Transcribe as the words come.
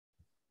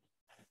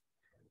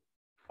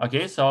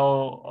Okay,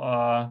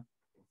 so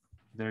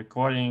the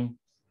recording,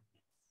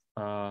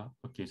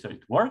 okay, so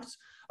it works.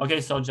 Okay,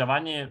 so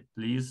Giovanni,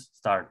 please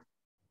start.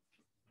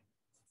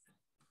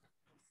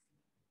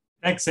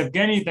 Thanks,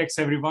 Evgeny. Thanks,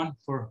 everyone,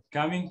 for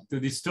coming to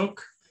this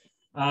talk.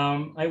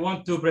 I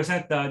want to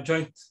present a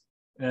joint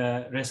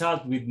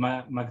result with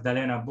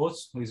Magdalena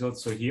Boss, who is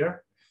also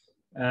here.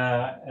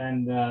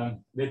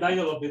 The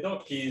title of the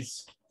talk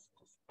is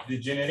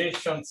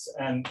Degenerations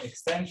and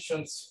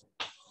Extensions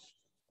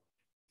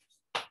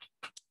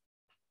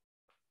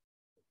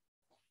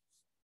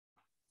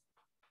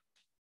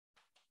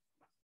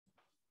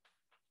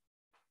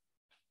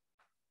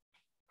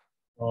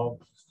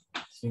of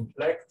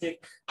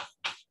symplectic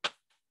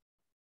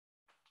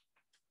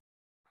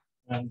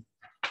and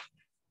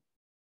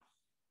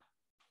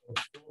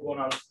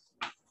orthogonal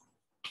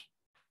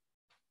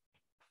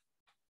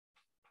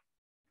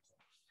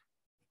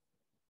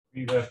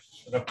quiver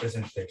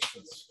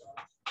representations.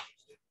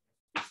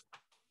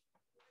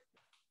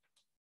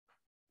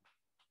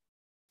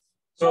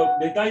 So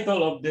the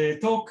title of the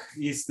talk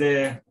is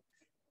the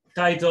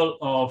title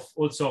of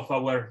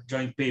our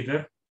joint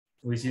paper,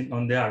 which is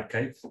on the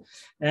archive,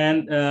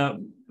 and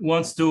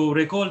wants to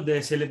recall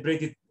the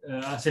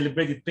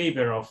celebrated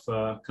paper of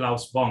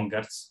Klaus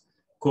Bongartz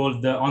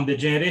called On the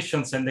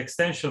Generations and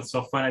Extensions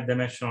of Finite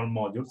Dimensional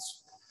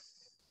Modules.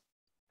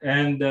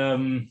 And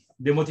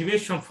the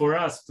motivation for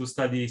us to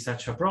study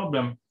such a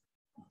problem,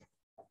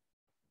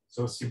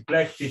 so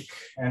symplectic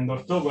and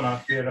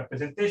orthogonal quiver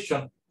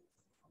representation,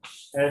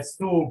 has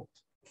two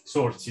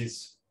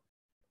sources.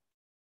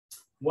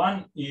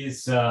 One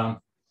is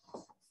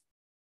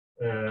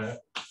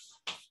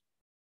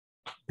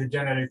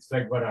degenerate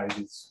flag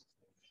varieties.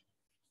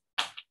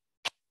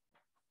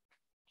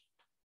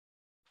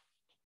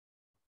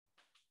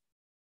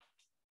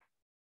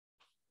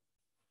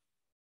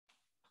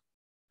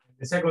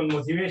 The second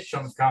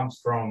motivation comes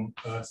from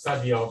a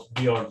study of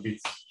the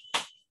orbits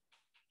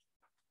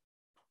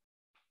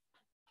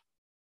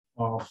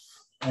of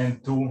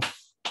N2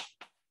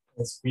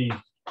 SP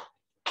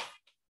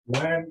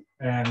when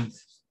and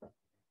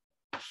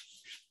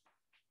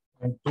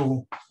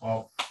N2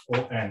 of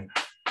ON.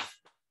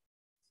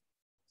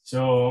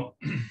 So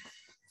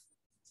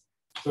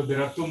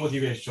there are two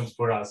motivations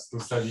for us to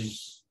study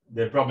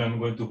the problem I'm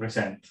going to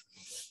present.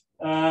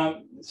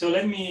 So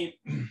let me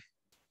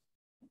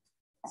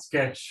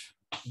sketch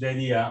the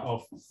idea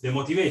of the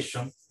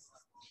motivation.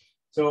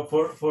 So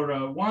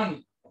for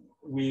one,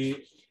 with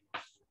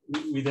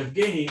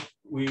Evgeny,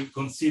 we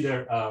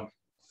consider a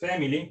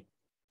family.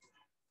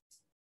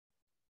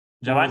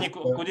 Giovanni,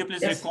 could you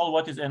please recall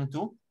what is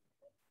N2?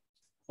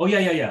 Oh,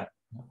 yeah.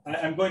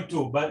 I'm going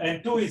to, but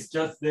N2 is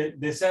just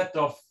the set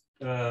of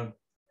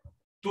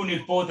two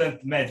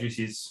nilpotent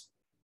matrices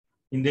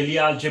in the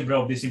Lie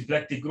algebra of the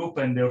symplectic group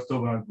and the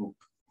orthogonal group.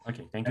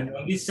 Okay, thank you. And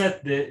on this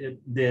set,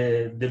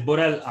 the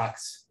Borel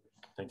acts.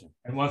 Thank you.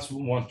 And once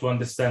we want to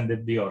understand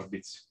the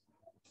orbits.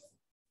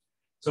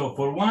 So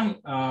for one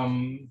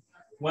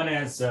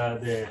has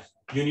the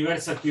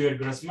universal quiver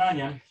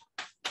Grassmannian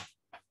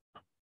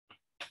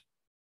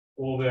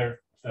over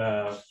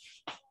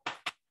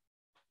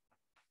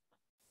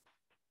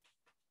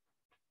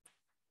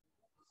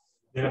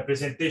the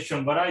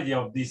representation variety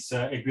of this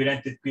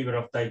equirented quiver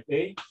of type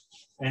A,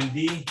 and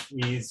D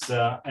is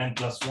n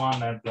plus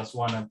 1, n plus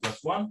 1, n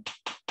plus 1.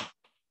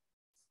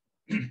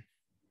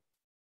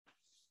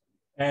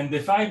 And the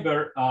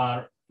fiber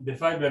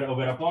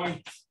over a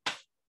point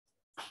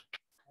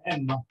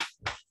n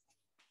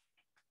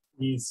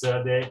is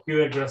the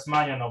quiver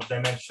Grassmannian of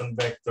dimension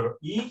vector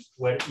E,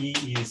 where E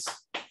is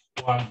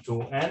 1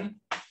 to n.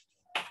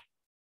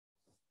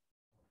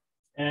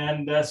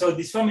 And so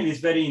this family is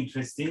very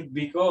interesting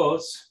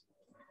because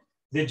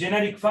the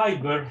generic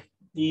fiber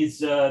is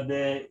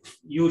the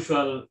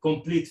usual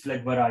complete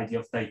flag variety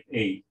of type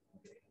A.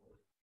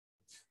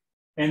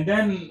 And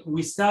then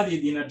we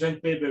studied in a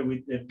joint paper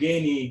with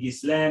Evgeny,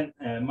 Ghislain,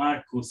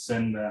 Marcus,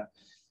 and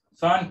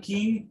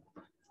Funking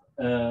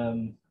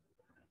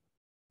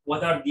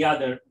what are the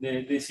other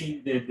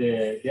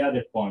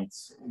other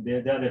points,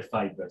 the other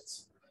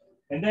fibers.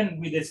 And then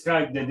we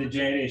described the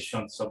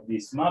degenerations of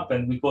this map,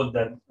 and we call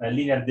that a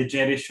linear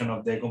degeneration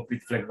of the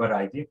complete flag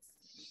variety.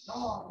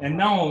 And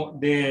now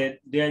the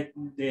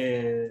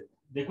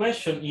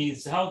question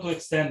is how to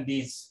extend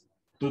this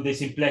to the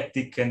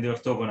symplectic and the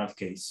orthogonal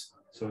case.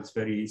 So it's a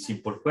very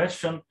simple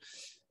question.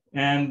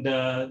 And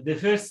the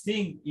first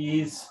thing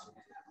is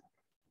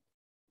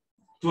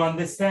to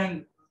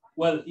understand,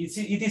 well,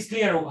 it is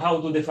clear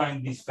how to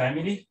define this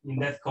family in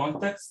that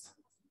context.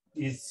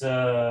 It's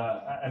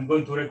I'm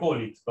going to recall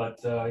it, but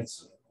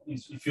it's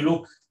if you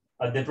look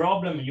at the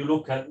problem, you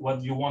look at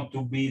what you want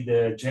to be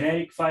the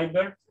generic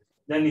fiber,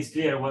 then it's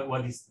clear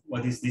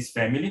what is this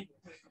family.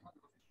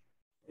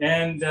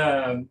 And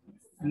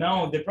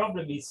now the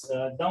problem is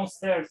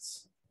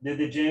downstairs the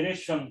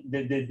degeneration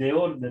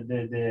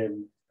the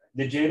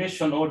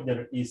degeneration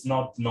order is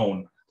not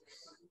known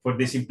for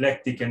the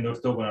symplectic and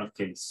orthogonal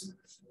case.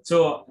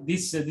 So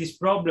this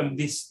problem,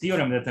 this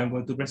theorem that I'm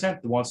going to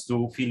present wants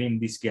to fill in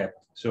this gap.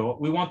 So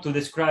we want to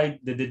describe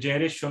the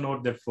degeneration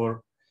order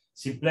for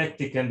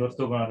symplectic and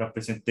orthogonal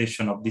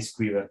representation of this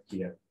quiver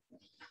here.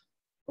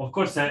 Of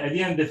course, I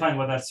didn't define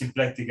what are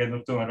symplectic and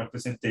orthogonal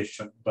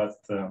representation, but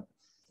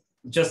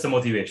just a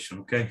motivation,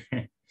 okay?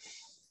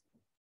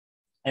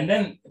 And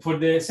then for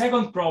the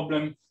second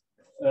problem,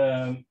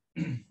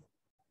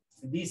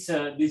 this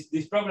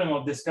problem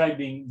of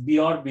describing B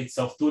orbits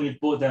of two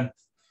nilpotent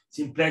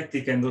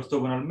symplectic and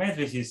orthogonal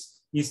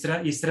matrices is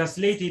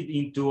translated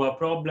into a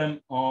problem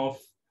of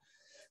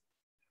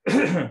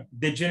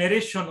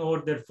degeneration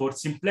order for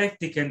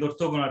symplectic and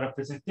orthogonal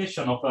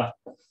representation of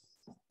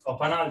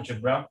an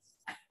algebra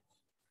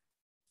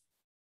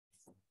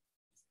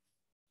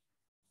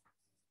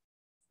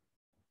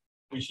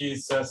which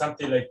is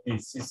something like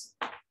this.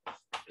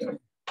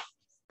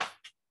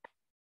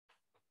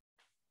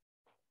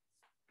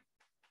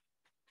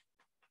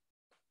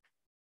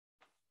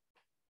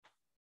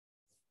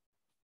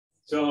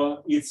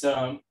 So it's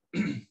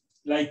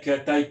like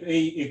a type A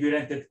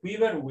equivalent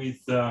quiver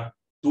with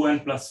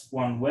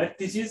 2n+1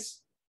 vertices.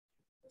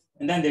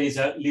 And then there is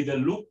a little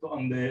loop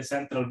on the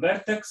central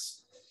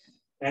vertex.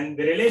 And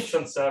the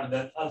relations are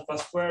that alpha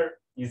squared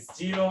is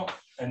 0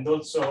 and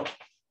also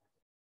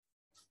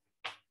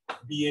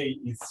BA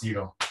is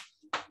 0.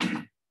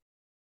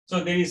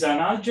 So there is an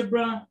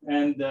algebra,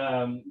 and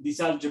this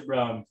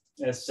algebra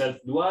has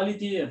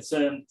self-duality. It's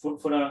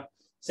for a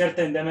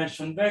certain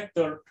dimension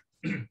vector,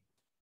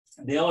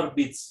 the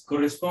orbits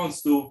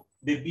corresponds to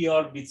the B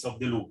orbits of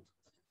the loop.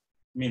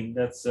 I mean,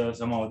 that's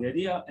somehow the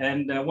idea.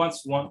 And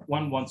once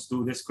one wants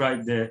to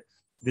describe the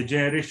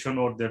degeneration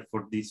order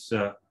for these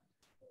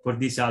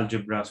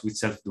algebras with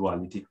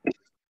self-duality.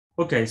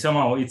 Okay,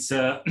 somehow it's,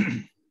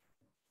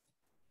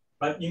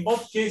 but in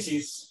both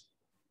cases,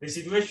 the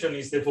situation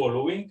is the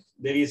following.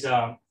 There is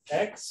a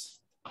X,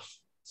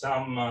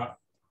 some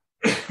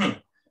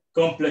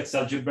complex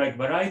algebraic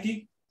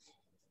variety,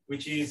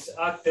 which is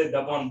acted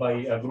upon by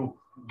a group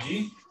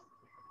G.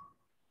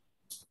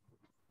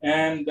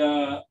 And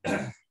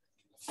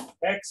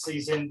X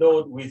is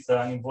endowed with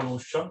an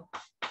involution,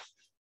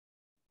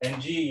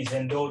 and G is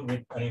endowed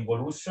with an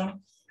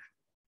involution,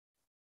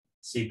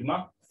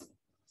 sigma.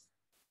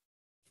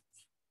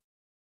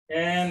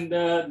 And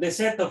the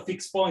set of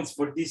fixed points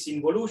for this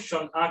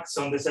involution acts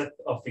on the set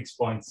of fixed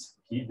points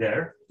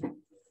there.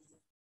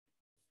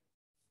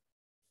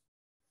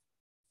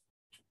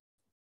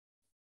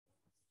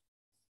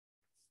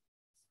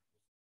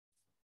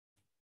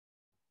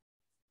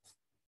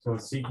 So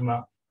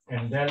sigma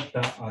and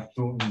delta are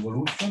two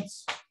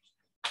involutions.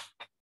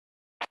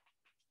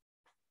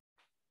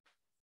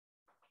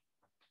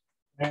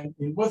 And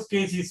in both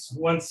cases,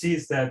 one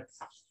sees that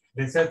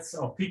the sets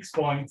of fixed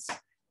points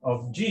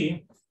of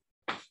G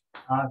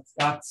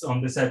acts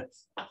on the set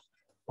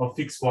of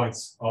fixed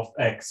points of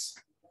X.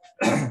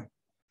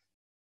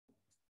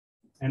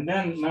 And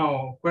then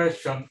now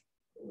question,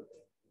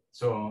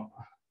 so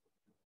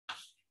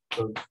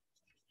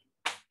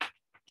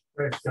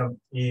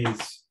question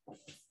is,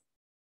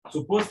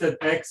 suppose that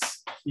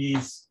X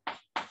is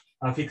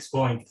a fixed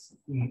point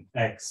in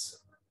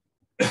X.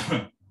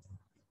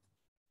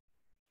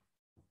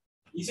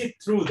 Is it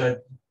true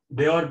that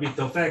the orbit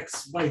of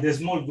X by the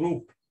small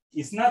group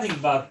is nothing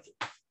but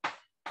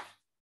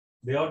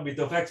the orbit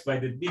of X by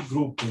the big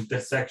group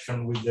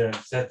intersection with the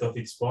set of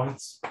fixed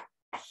points?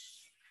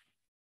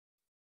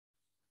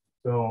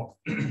 So,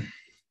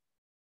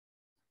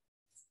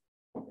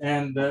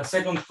 and the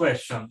second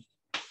question,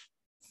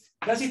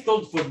 does it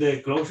hold for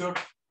the closure?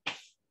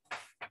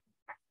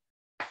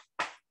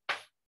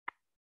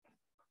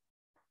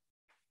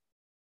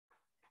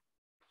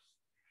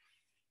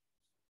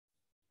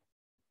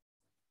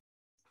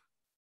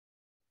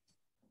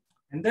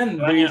 And then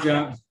there is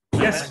a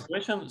yes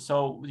question.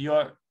 So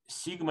your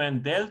sigma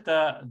and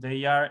delta,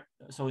 they are,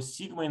 so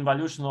sigma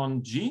involution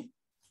on G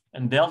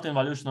and delta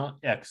involution on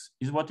X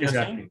is what you're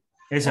saying?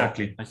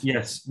 Exactly. Oh,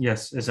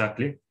 yes,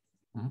 exactly.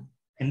 Mm-hmm.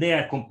 And they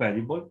are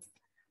compatible.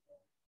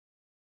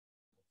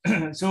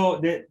 So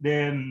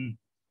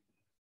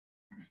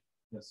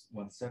just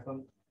 1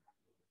 second.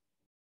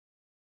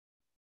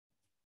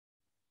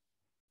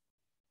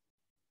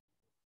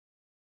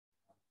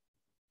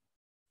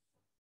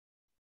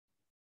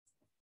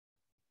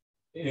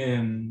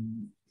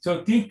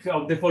 So think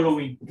of the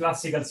following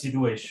classical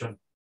situation.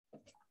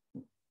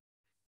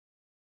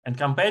 And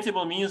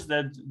compatible means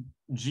that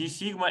G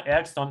sigma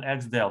X on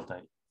X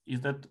delta.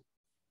 Is that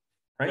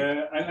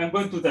right? I'm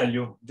going to tell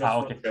you. Just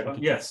okay.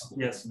 Okay.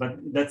 Yes, but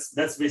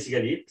that's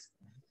basically it.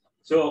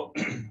 So,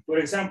 for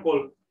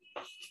example,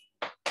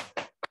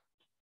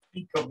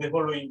 think of the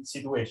following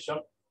situation.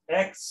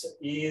 X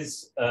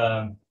is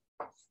the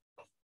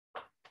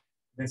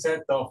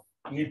set of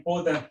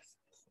nilpotent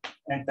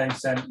n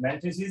times n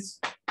matrices.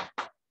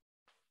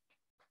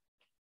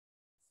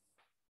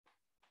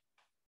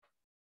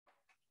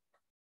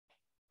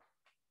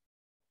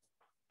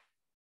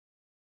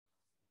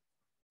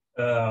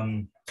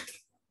 And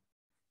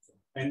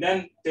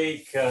then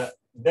take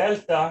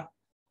delta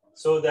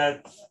so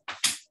that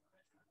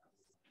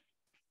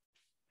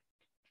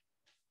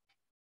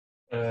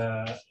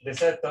the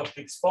set of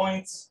fixed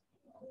points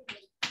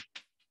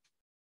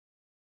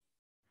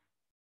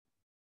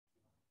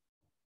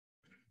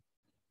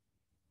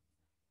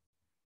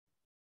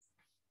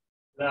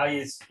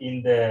lies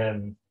in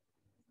the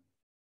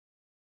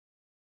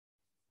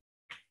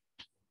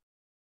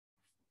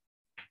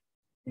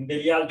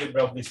Lie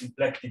algebra of the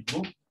symplectic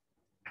group,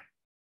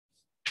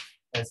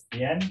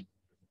 SPN.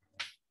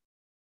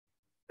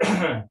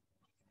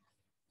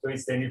 So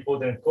it's the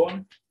nilpotent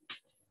cone.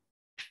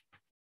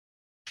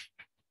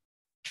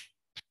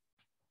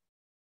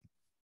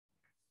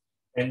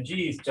 And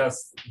G is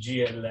just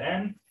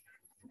GLN,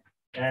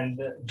 and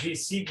G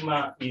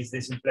sigma is the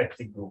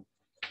symplectic group.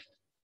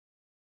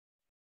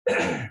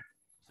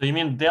 So you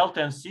mean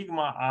delta and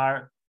sigma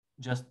are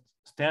just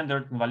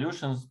standard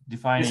involutions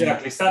defining?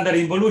 Exactly, standard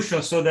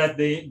involution, so that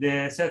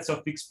the sets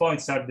of fixed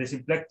points are the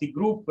symplectic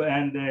group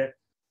and the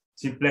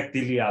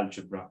symplectic Lie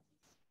algebra.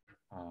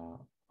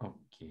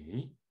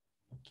 Okay.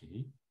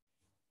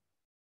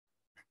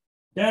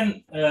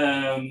 Then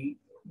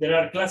there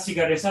are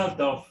classical results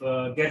of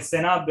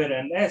Gerstenhaber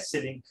and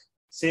Esselink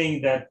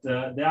saying that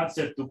the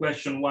answer to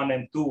question 1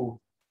 and 2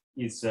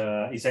 is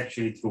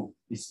actually true,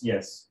 is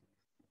yes.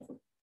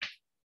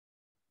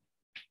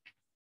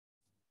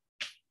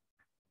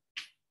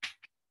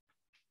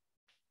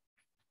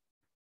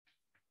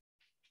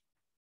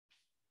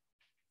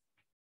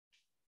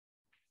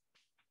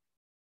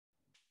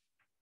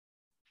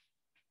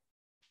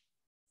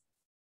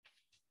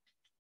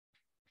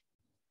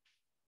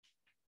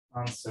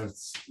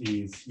 Answers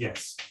is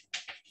yes,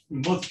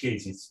 in both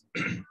cases.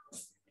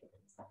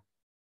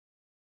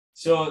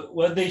 So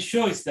what they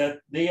show is that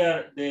they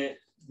are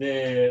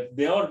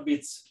the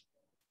orbits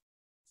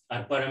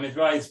are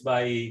parameterized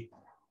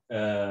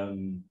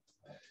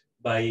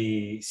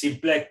by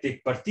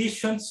symplectic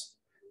partitions,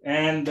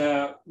 and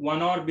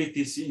one orbit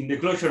is in the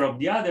closure of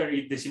the other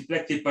if the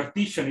symplectic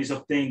partition is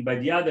obtained by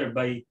the other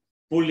by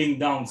pulling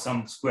down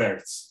some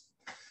squares,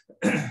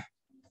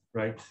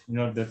 right? In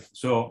order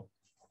so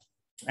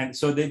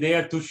they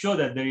are to show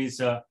that there is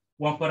a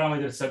one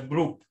parameter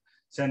subgroup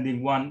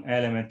sending one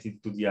element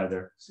into the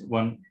other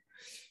one.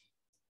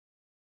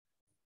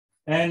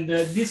 And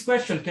this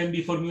question can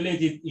be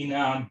formulated in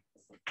a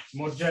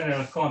more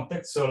general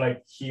context. So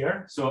like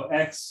here, so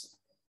X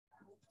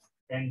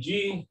and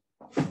G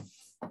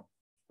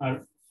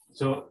are,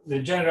 so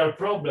the general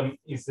problem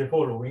is the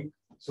following.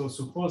 So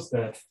suppose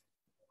that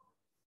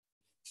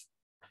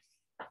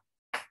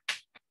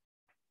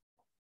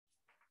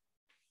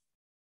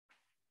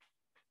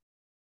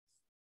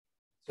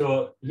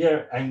so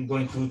here I'm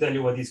going to tell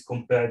you what is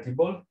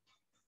compatible.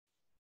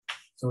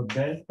 So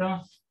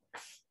delta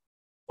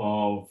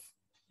of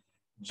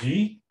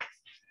G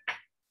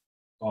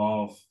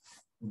of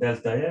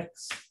delta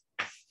X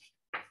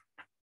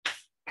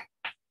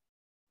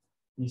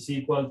is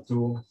equal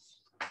to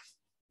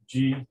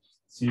G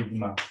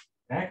sigma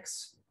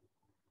X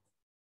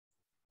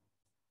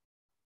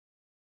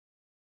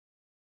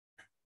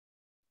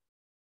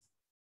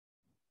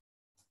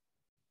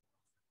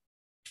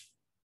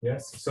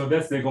yes, so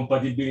that's the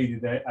compatibility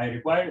that I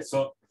require.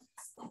 So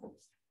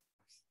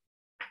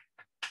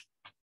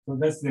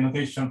that's the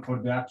notation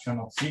for the action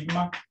of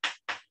sigma.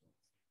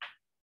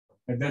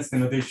 And that's the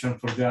notation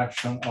for the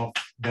action of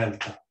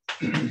delta.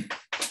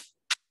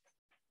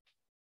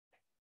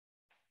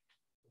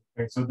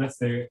 Okay, so that's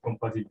the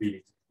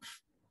compatibility.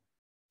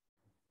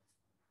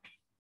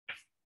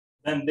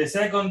 Then the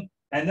second,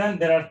 and then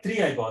there are three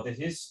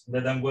hypotheses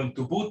that I'm going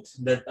to put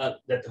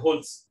that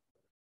holds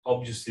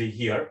obviously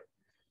here.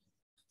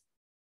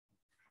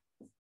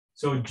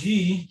 So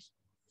G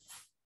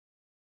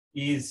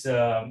is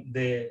a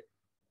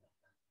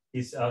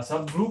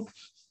subgroup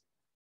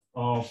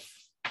of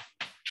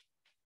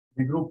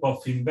the group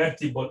of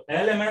invertible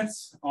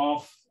elements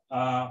of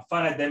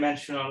finite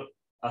dimensional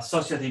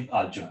associative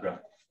algebra.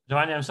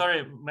 Giovanni, I'm sorry,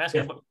 I'm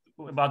asking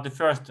about the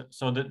first.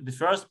 So the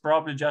first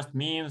probably just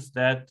means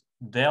that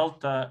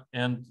delta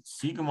and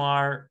sigma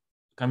are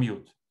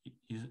commute.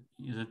 Is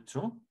it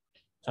true?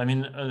 So I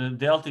mean,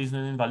 delta is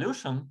an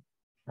involution,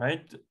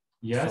 right?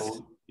 Yes.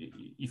 So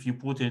if you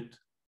put it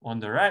on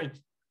the right,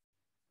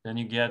 then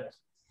you get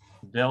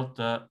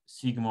delta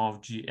sigma of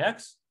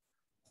Gx.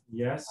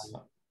 Yes.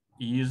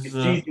 Is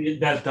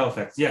delta of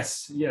X.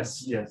 Yes,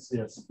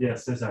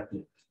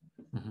 exactly.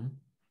 Mm-hmm.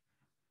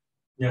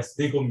 Yes,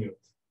 they commute.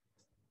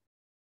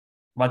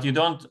 But you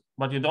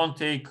don't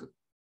take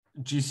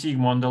G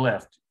sigma on the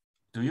left,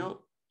 do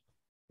you?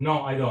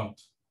 No, I don't.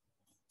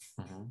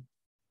 Mm-hmm.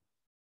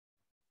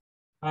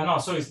 No,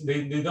 so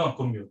they don't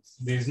commute.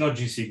 There is no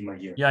G sigma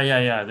here.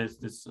 Yeah.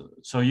 This.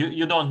 So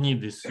you don't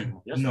need this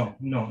sigma. Yes?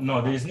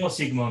 No. There is no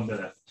sigma on the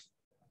left.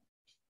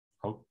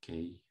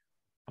 Okay.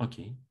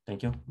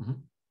 Thank you. Mm-hmm.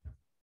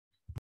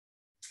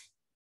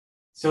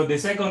 So the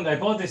second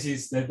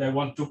hypothesis that I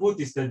want to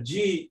put is that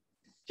G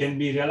can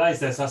be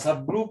realized as a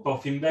subgroup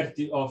of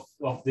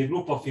the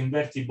group of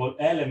invertible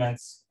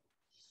elements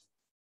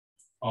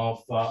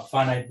of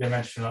finite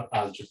dimensional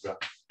algebra.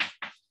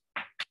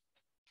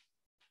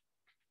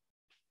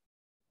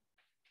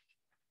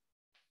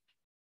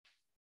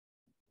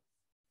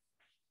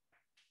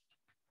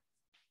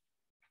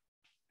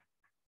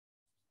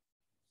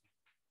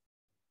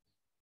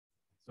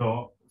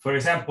 So, for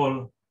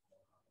example,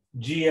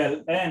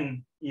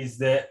 GLN is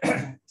the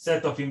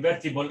set of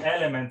invertible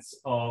elements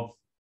of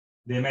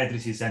the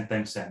matrices n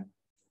times n.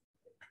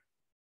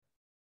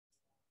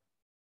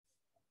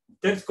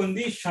 Third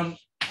condition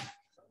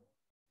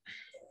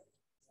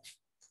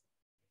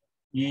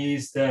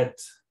is that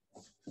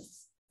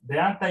the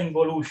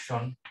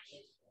anti-involution,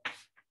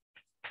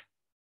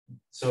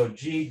 so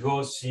G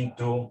goes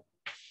into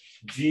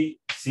G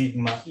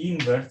sigma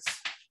inverse.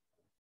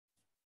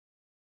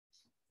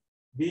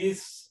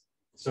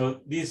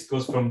 So this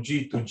goes from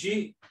G to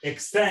G,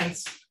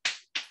 extends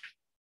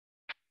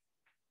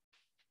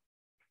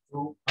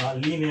to a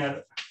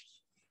linear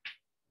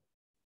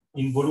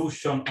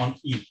involution on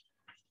E.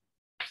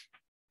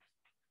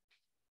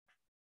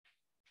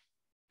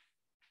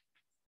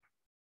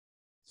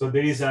 So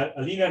there is a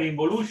linear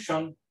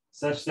involution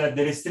such that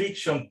the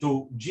restriction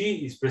to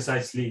G is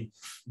precisely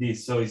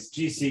this. So it's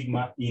G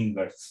sigma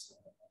inverse.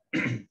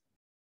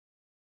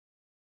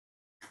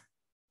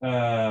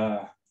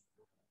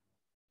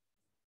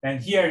 And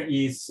here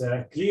is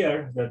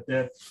clear that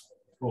that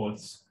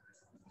holds.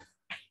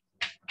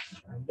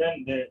 And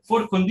then the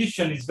fourth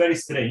condition is very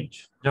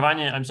strange.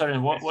 Giovanni, I'm sorry,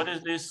 what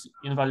is this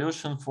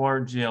involution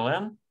for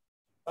GLN?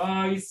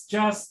 It's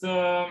just,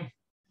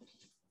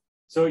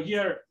 so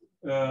here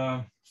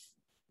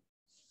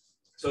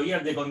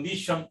the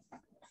condition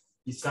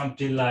is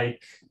something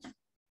like,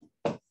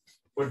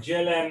 for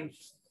GLN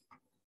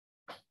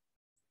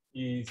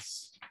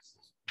is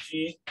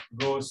G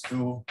goes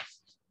to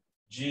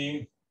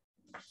G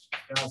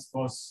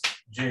transpose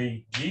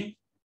JG.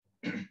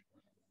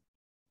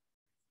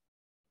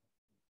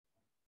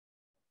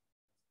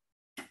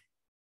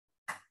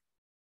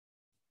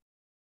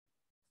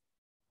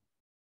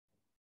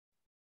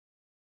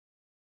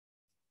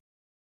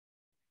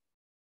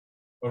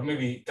 Or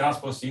maybe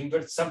transpose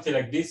inverse, something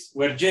like this,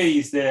 where J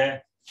is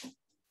the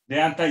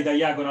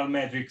anti-diagonal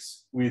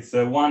matrix with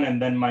 1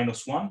 and then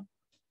minus 1.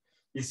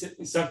 It's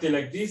something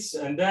like this.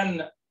 And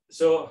then,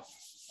 so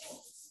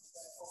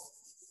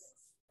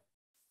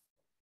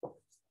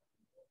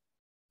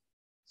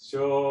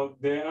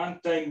the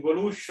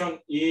anti-involution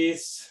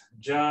is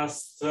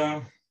just,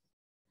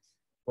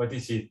 what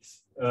is it?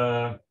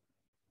 No,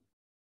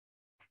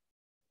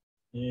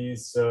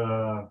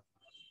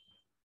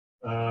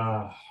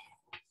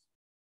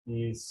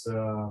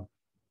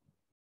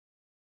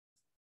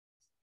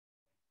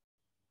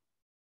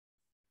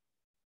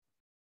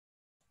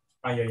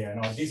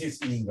 this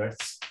is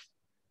inverse.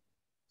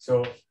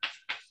 So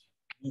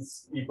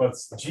it's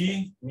equals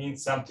G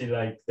means something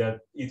like that.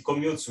 It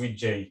commutes with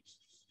J.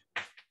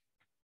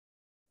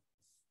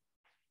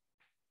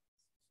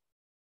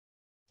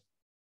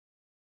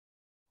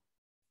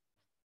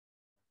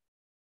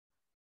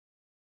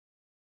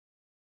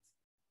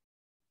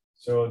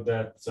 So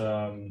that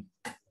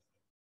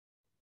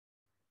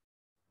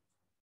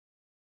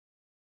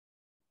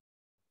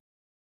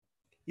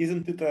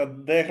isn't it a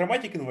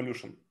diagrammatic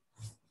involution?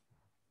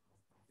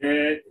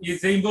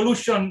 It's the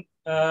involution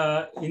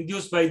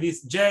induced by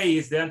this J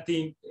is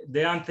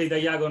the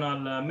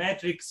anti-diagonal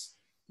matrix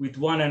with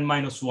 1 and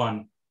minus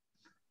 1.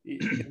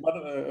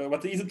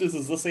 But isn't it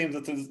the same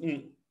that is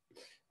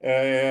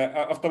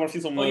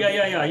automorphism? Oh,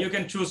 yeah. You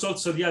can choose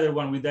also the other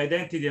one with the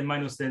identity and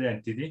minus the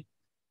identity.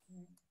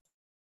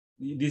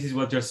 This is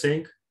what you're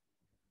saying?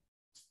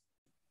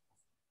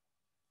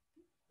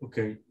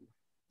 Okay.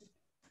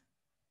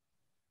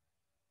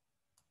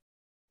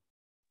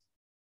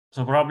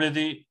 So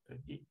probably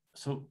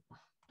so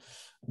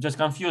I'm just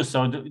confused.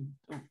 So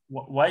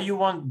why you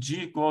want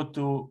G go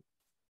to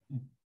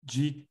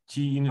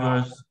GT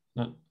inverse?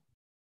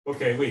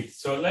 Okay, wait.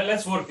 So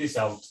let's work this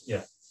out.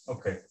 Yeah.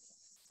 Okay.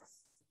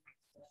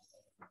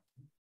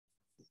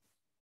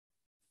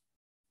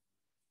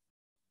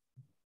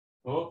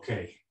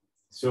 Okay.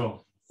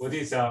 So what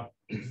is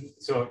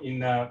so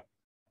in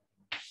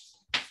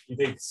you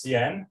take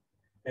Cn,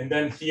 and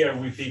then here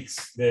we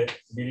fix the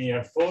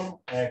bilinear form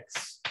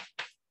x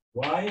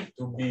y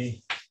to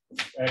be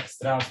x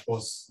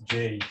transpose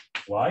J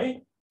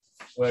y,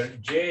 where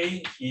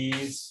J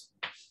is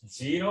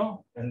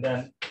 0 and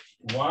then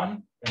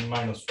 1 and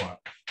minus 1.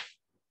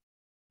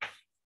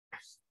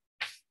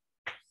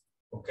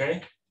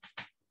 Okay.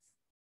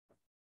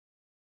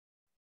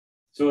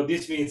 So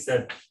this means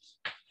that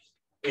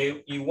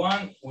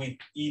E1 with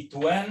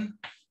E2n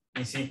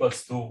is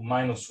equals to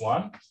minus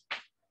 1,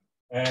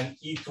 and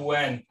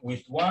E2n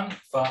with 1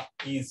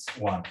 is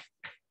 1.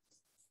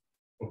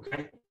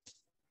 Okay.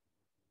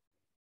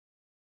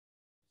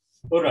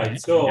 All right.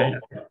 So,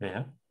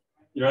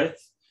 right.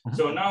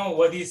 So now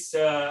what is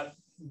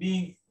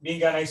being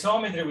an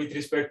isometry with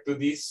respect to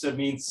this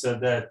means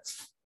that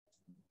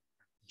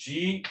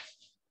G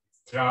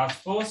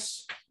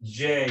transpose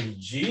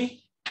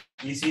JG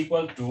is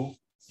equal to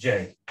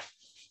J.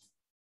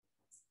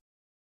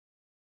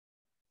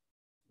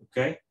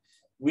 Okay,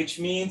 which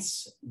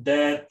means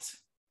that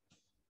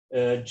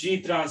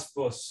G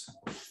transpose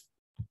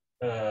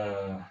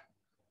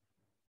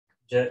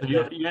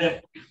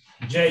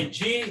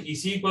JG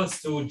is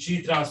equals to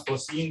G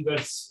transpose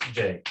inverse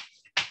J.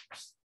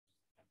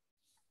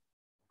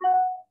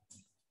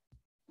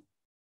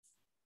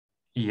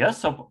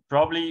 Yes, so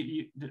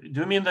probably,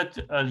 do you mean that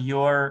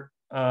your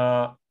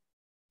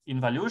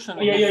involution?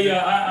 Oh,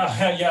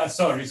 yeah,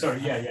 sorry,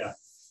 yeah.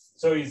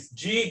 So it's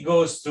G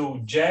goes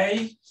to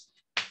J,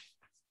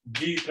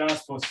 G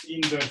transpose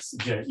inverse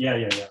J.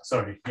 Yeah,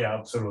 sorry, yeah,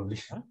 absolutely.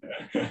 Huh?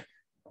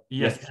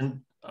 Yes,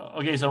 and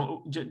okay,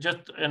 so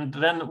just, and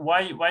then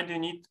why do you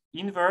need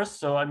inverse?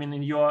 So I mean,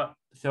 in your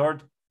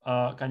third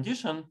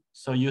condition,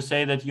 so you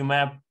say that you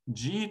map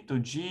G to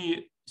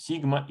G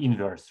sigma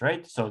inverse,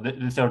 right? So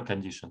the third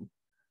condition.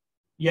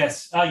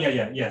 Yes.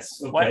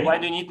 Yes. Okay. Why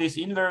do you need this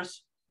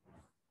inverse?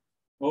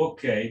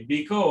 Okay,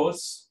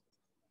 because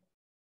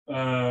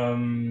I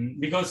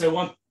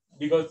want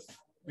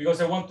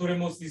because I want to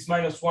remove this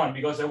 -1,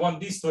 because I want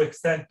this to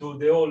extend to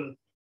the whole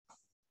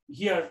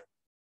here.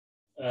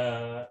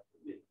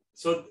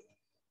 So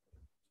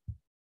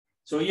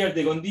here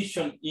the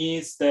condition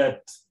is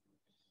that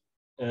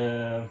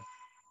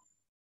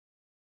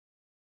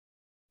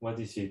what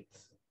is it?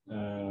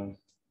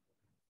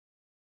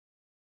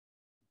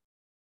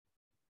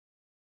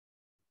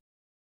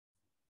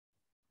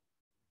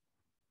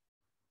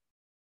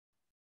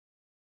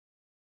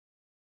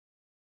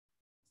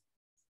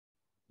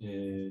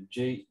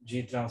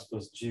 G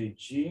transpose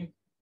JG.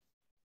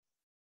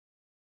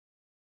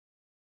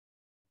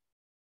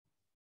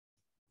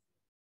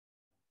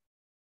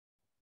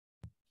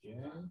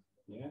 Yeah,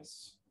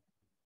 yes.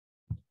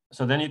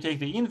 So then you take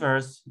the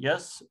inverse,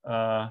 yes.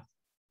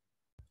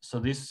 So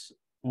this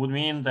would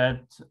mean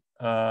that,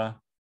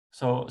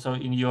 so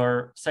in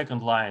your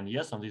second line,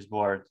 yes, on this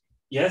board.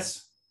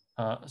 Yes.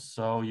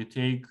 So you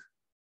take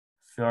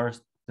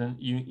first, then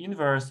you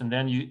inverse, and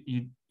then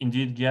you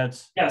indeed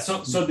get. Yeah,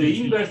 so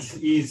the inverse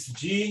is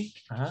G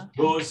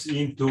goes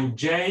into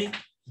J,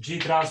 G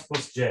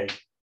transpose J.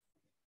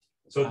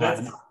 So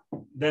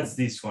that's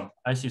this one.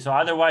 I see. So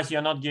otherwise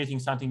you're not getting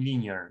something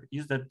linear.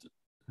 Is that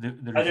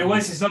the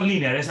otherwise it's not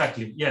linear,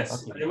 exactly. Yes.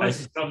 Okay.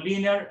 Otherwise it's not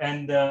linear,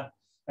 and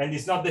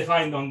it's not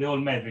defined on the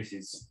whole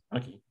matrices.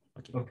 Okay.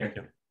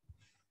 Okay.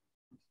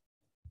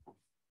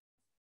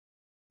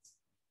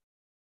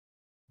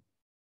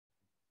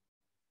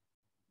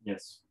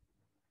 Yes.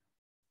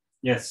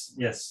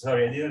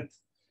 Sorry, I didn't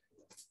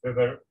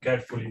cover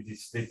carefully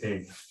this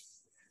detail.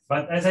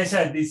 But as I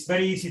said, it's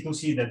very easy to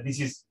see that this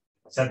is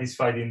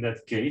satisfied in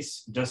that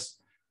case.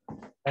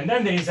 And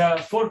then there is a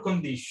fourth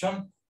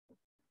condition.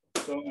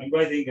 So I'm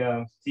writing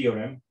a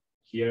theorem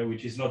here,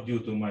 which is not due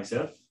to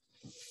myself.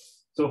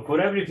 So for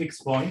every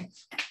fixed point,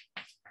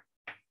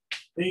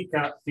 take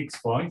a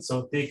fixed point.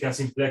 So take a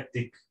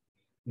symplectic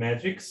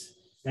matrix,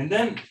 and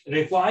then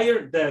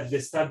require that the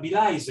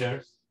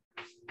stabilizer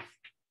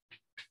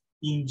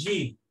in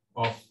G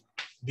of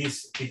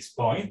this fixed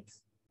point.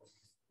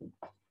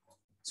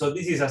 So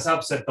this is a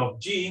subset of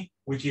G,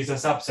 which is a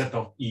subset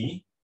of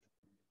E.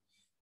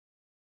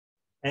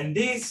 And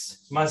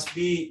this must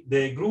be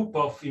the group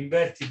of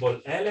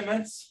invertible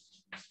elements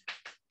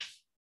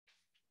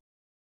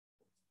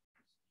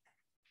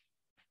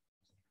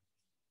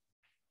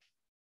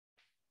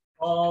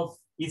of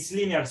its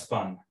linear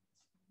span.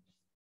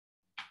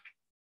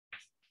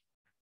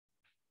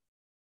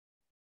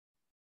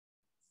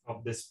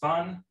 Of the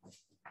span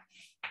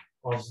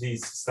of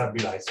this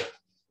stabilizer.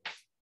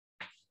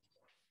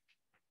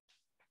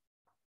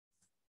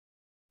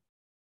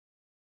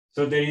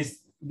 So there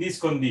is this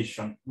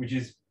condition, which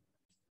is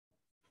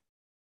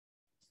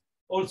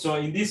also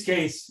in this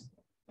case,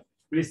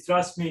 please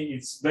trust me,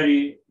 it's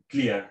very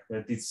clear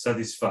that it's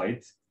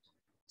satisfied.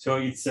 So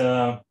it's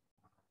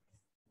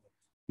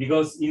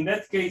because in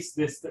that case,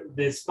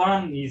 the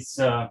span is,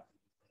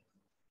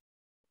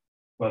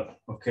 well,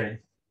 okay.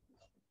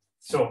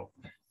 So,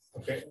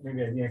 okay,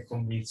 maybe I didn't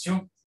convince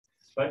you.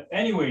 But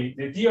anyway,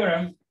 the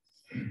theorem,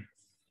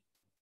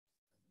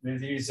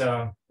 there is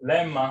a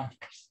lemma.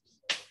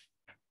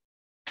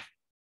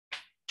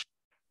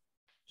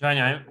 Johnny,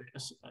 I'm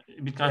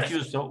a bit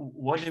confused. So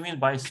what do you mean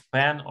by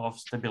span of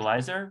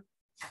stabilizer?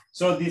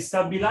 So the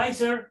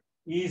stabilizer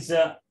is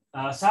a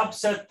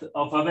subset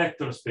of a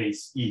vector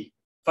space E,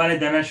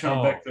 finite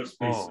dimensional vector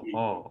space E.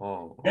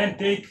 Then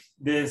take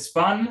the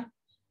span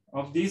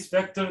of this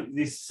vector,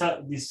 this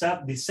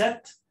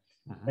set,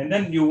 and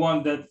then you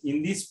want that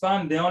in this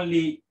span the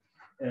only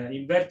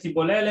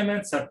invertible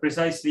elements are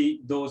precisely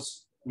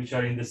those which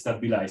are in the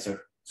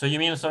stabilizer. So you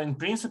mean, so in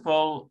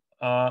principle,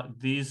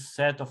 this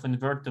set of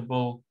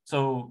invertible,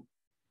 so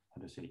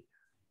how do you say?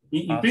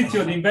 In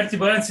principle, the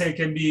invertible elements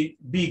can be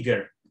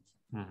bigger.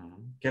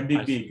 Can be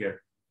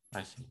bigger.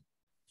 I see.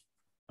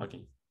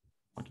 Okay.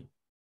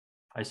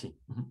 I see.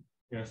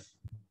 Yes.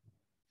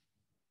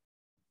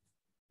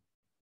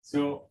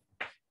 So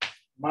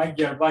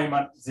Magyar,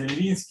 Weimann,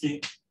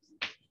 Zelerinsky.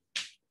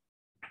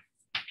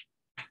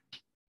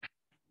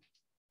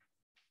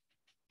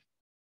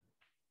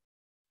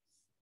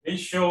 They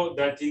show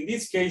that in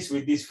this case,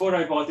 with these four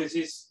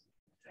hypotheses,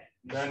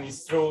 then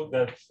it's true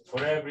that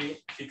for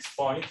every fixed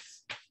point,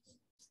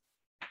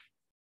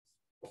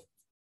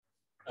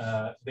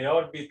 the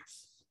orbit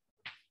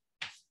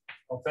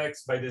of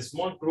X by the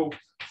small group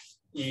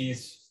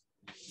is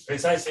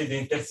precisely the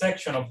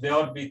intersection of the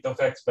orbit of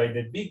X by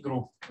the big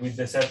group with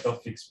the set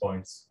of fixed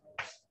points.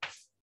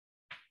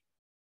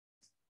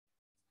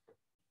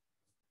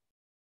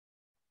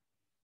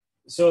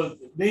 So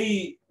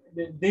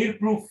their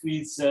proof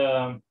is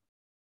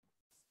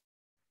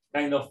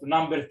kind of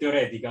number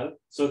theoretical.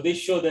 So they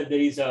show that there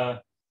is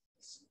a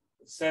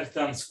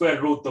certain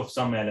square root of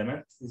some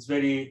element. It's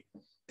very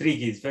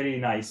tricky. It's very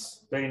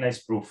nice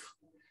proof.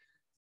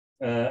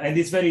 And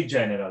it's very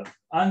general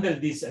under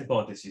this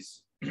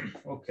hypothesis.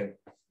 Okay.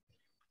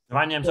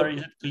 Giovanni, I'm sorry,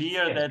 is it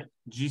clear that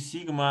G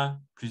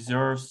sigma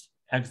preserves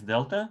X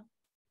delta?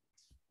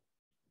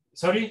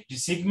 Sorry, G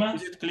sigma?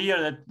 Is it clear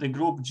that the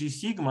group G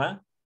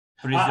sigma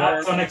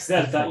acts on X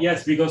delta?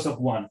 Yes, because of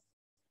one.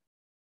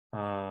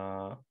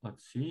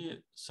 Let's see.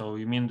 So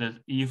you mean that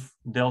if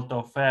delta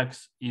of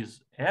X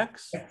is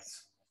X,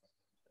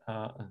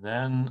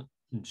 then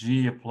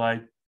G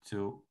applied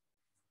to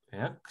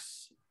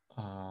X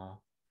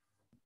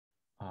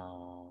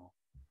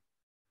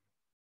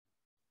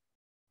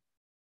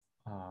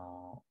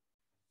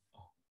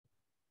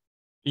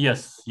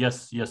yes,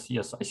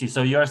 I see.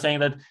 So you are saying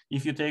that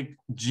if you take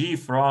G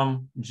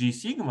from G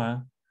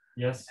sigma,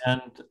 yes,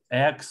 and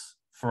X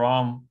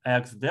from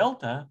X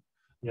delta,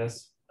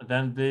 yes,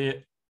 then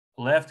the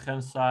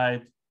left-hand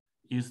side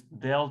is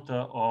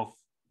delta of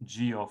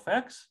G of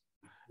X,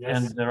 yes,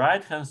 and the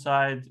right-hand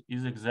side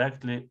is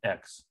exactly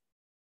X.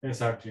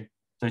 Exactly.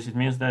 So it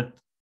means that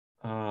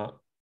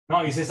no,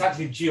 it's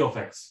exactly G of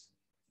X.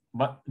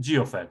 But G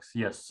of X,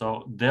 yes.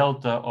 So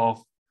delta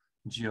of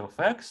G of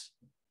X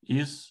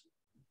is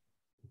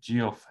G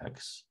of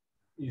X.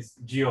 Is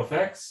G of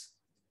X.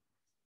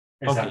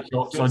 Exactly.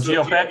 Okay, so G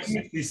of X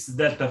is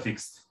delta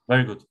fixed.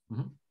 Very good.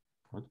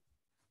 Good.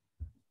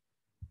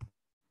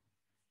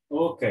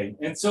 Okay,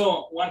 and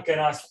so one can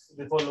ask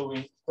the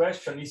following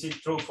question: is it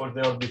true for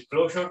the orbit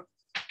closure?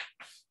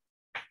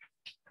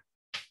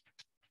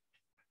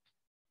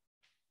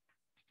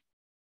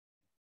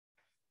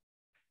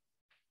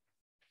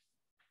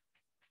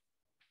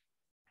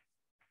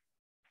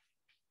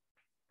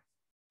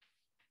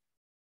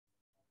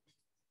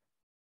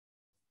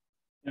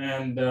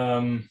 And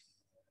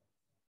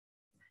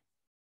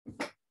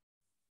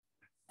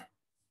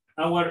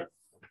our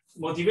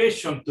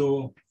motivation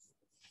to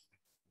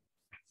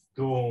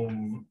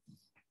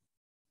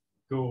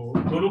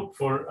look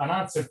for an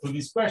answer to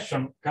this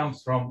question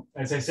comes from,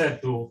 as I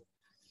said, to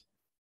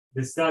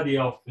the study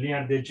of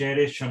linear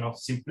degeneration of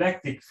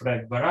symplectic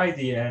Frege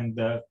variety and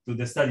to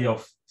the study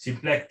of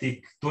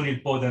symplectic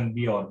two-nilpotent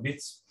B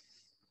orbits.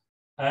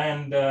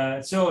 And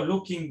so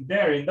looking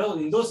there in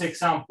those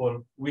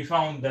examples, we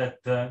found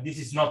that this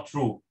is not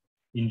true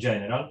in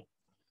general.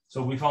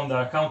 So we found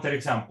a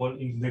counterexample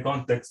in the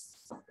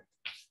context.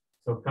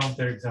 So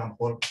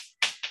counterexample.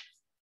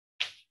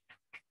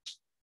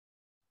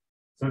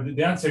 So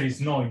the answer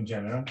is no in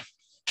general.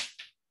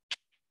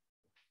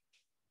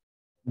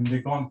 In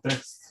the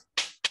context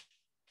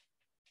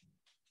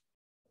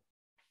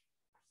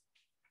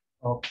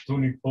of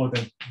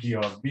two-nilpotent D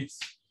orbits.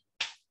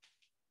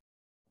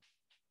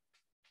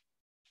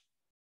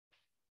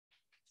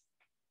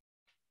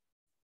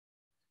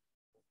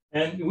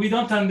 And we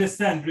don't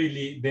understand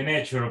really the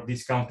nature of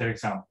this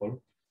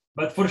counterexample,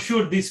 but for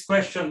sure this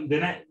question,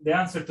 the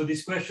answer to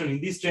this question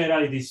in this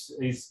generality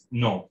is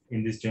no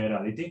in this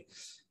generality.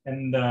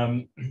 And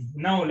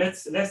now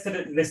let's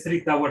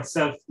restrict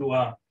ourselves to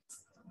a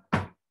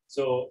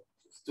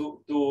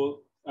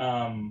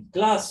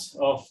class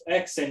of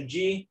X and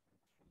G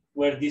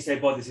where these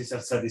hypotheses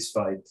are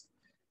satisfied.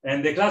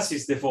 And the class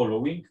is the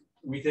following.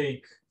 We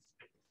take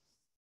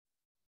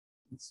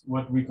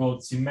what we call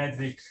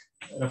symmetric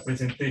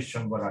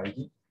representation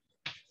variety.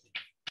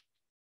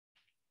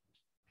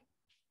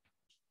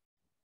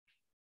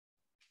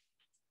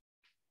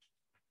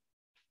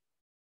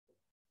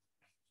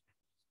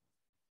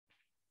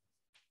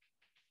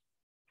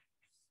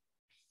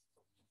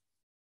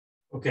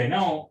 Okay,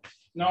 now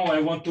I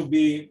want to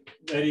be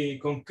very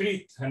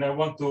concrete and I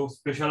want to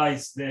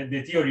specialize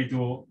the theory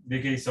to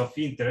the case of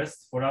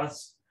interest for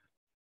us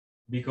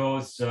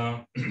because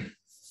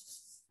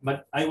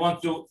but I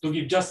want to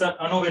give just an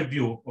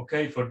overview,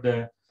 okay, for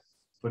the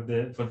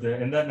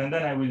and then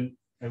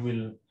I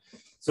will.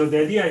 So the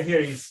idea here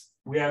is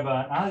we have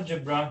an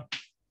algebra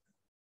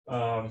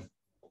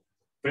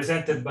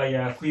presented by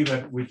a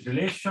quiver with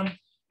relation,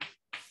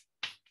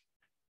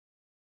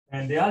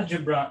 and the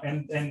algebra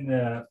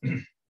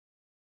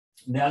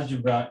the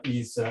algebra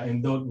is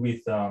endowed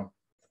with a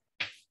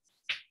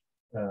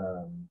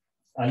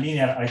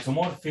linear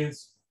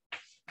isomorphism.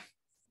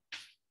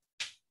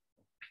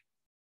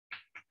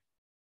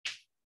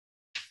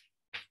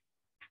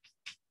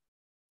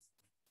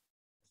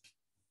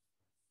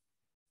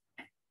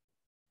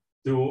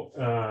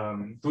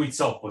 To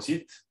its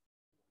opposite,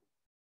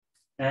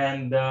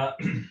 and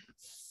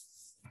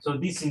so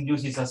this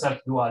induces a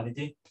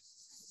self-duality.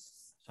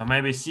 So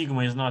maybe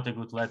sigma is not a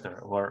good letter,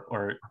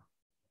 or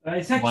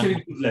it's actually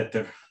a good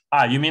letter.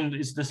 Ah, you mean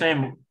it's the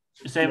same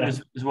yeah.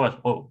 as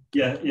what? Oh,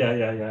 yeah.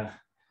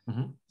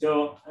 Mm-hmm.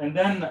 So and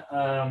then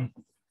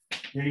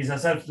there is a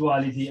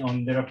self-duality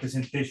on the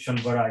representation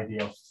variety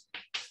of,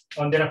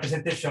 on the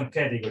representation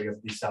category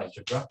of this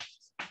algebra.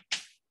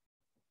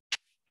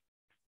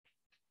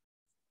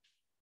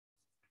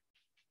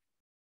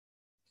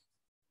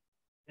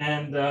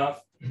 And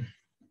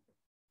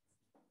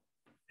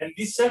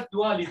this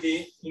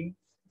self-duality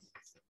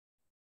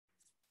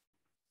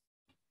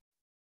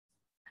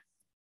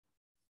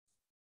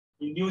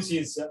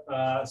induces,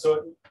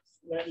 so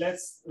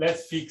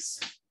let's fix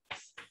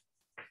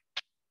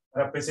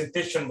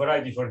representation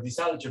variety for this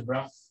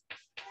algebra,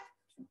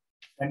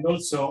 and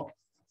also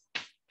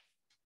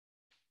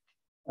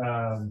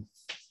so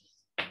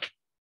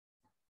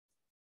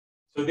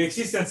the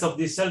existence of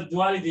this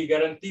self-duality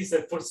guarantees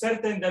that for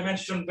certain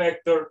dimension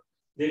vector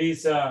there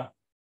is a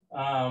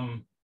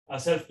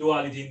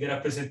self-duality in the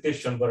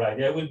representation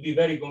variety. I will be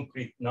very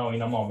concrete now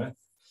in a moment.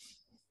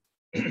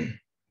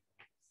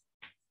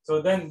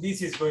 So then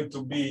this is going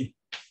to be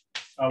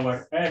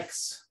our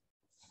X,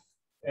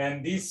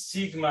 and this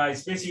sigma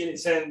is basically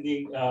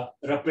sending a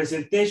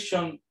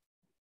representation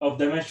of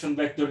dimension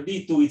vector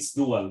D to its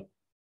dual.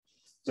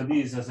 So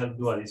this is a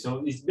self-duality.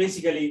 So it's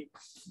basically,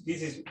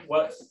 this is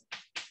what,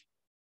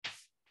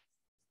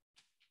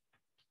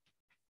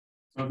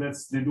 so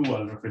that's the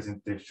dual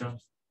representation.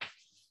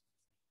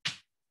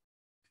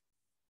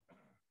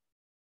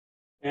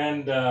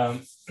 And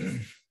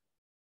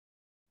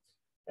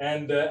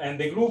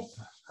the group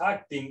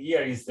acting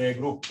here is the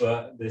group,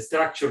 the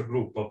structure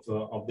group of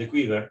the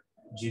quiver,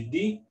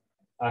 GD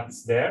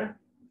acts there.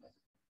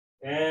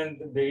 And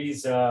there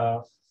is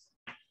a,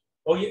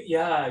 oh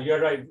yeah,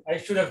 you're right. I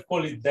should have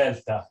called it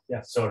delta.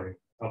 Yeah, sorry,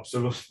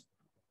 absolutely.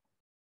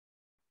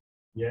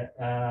 Yeah,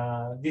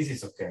 this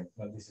is okay.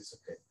 No, this is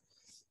okay.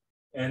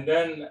 And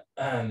then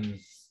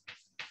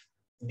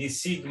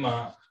this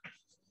sigma,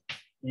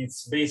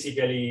 it's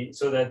basically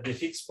so that the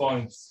fixed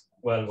points,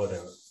 well,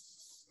 whatever.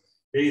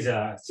 There is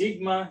a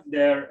sigma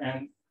there,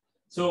 and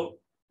so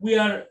we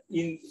are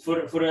in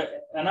for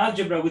an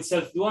algebra with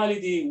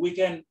self-duality. We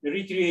can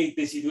recreate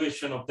the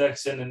situation of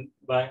Derksen and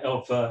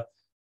of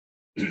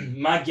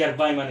Magyar,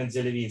 Weimann, and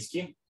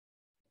Zelevinsky,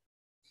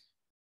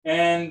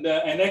 and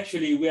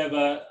actually we have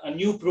a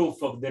new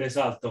proof of the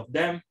result of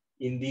them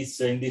in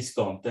this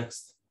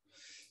context.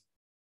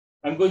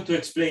 I'm going to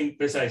explain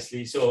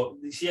precisely. So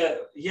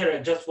here I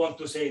just want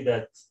to say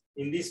that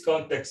in this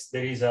context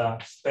there is a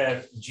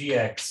pair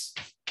GX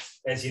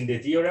as in the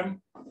theorem,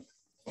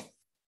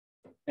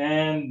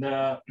 and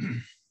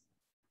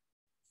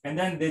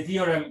then the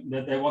theorem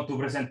that I want to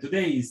present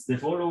today is the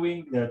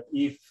following: that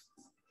if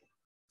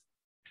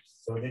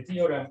so, the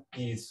theorem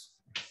is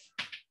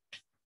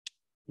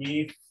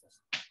if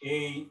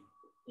A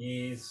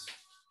is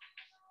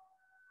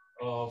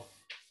of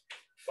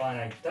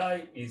finite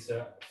type, is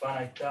a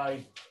finite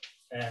type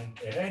and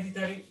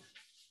hereditary,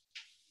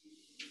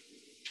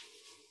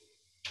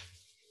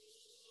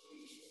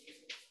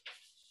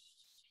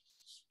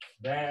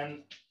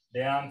 then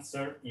the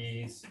answer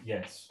is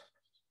yes.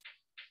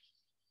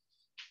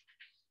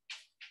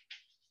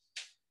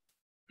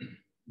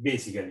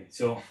 Basically,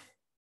 so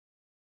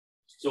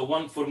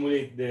one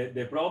formulate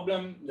the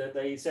problem that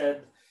I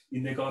said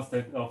in the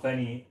context of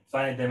any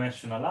finite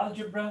dimensional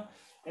algebra,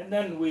 and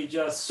then we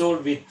just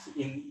solve it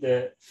in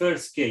the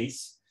first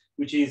case,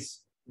 which is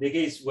the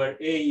case where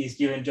A is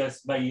given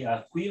just by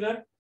a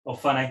quiver of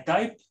finite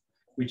type,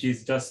 which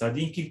is just a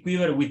Dinkin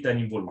quiver with an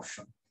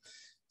involution.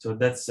 So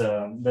that's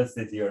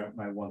the theorem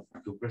I want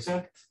to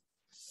present.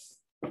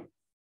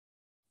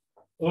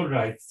 All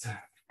right.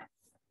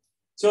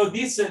 So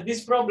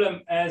this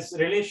problem has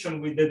relation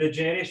with the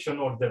degeneration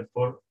order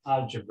for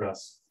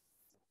algebras.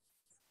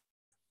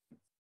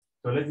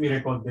 So let me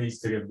recall the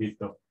history a bit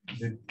of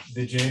the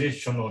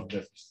degeneration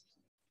order.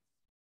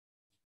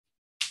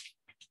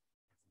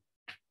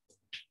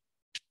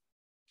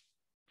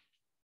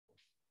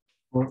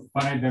 For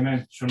finite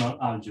dimensional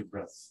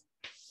algebras.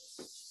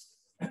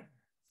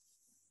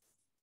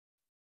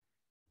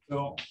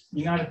 So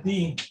in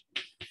RD,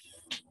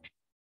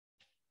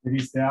 there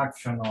is the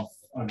action of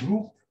a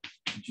group,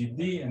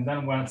 GD, and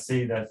then one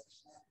say that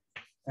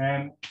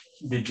M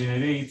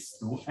degenerates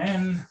to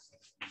N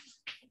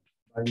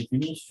by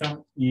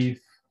definition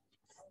if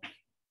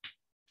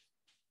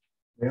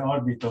the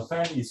orbit of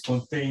N is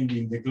contained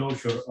in the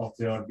closure of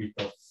the orbit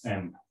of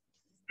M.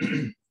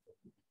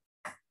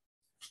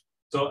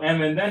 So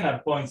M and N are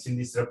points in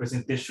this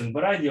representation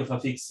variety of a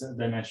fixed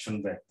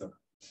dimension vector.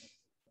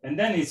 And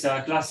then it's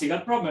a classical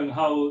problem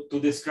how to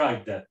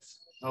describe that,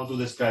 how to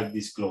describe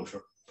this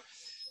closure.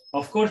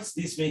 Of course,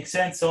 this makes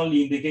sense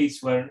only in the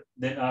case where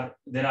there are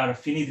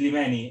finitely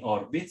many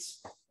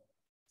orbits.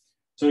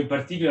 So in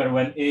particular,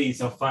 when A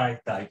is of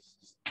finite type,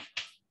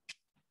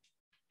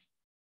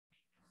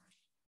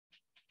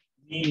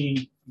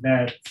 meaning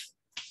that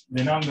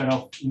the number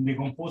of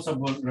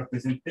indecomposable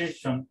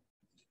representation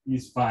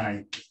is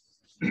finite.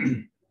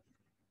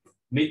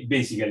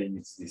 Basically,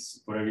 it's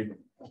this for everything.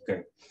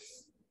 Okay.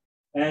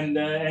 And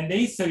the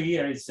history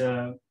here is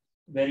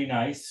very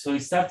nice. So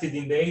it started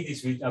in the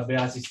 80s with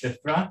Abbeasi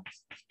Stefran.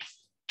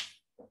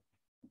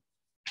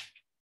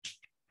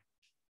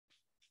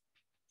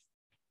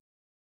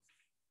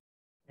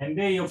 And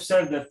they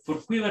observed that for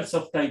quivers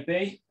of type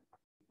A,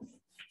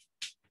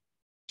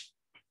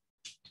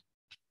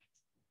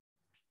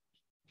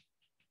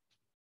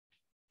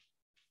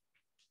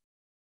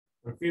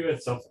 for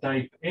quivers of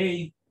type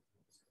A,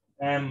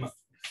 M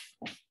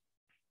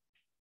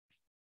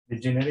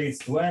degenerates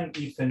to N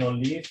if and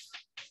only if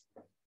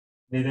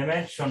the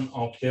dimension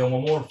of the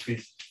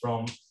homomorphism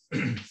from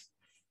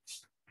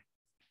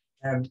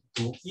M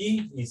to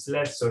E is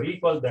less or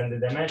equal than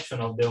the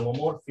dimension of the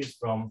homomorphism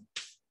from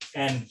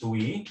N to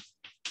E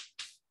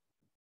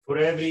for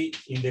every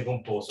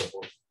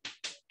indecomposable.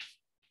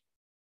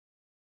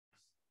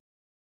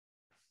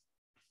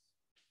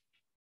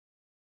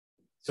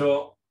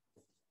 So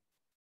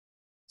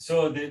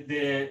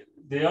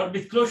the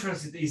orbit closure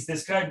is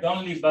described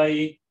only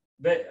by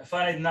the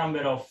finite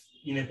number of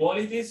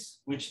inequalities,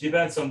 which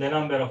depends on the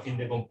number of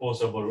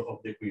indecomposable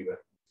of the quiver.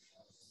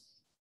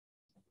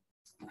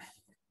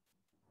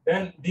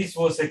 Then this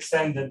was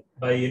extended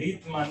by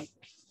Ritman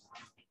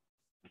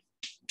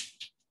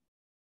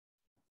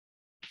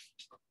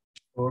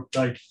for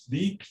type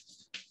B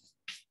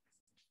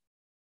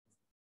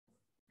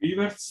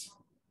quivers.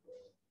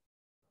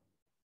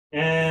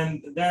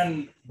 And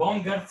then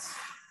Bongertz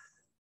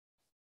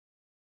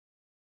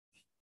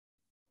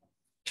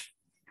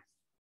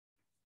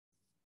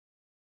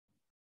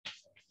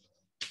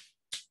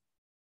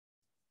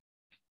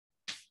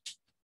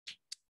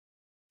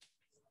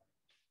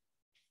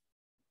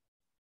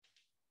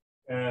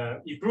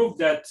he proved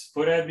that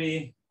for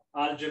every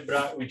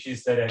algebra which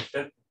is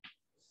directed,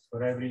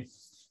 for every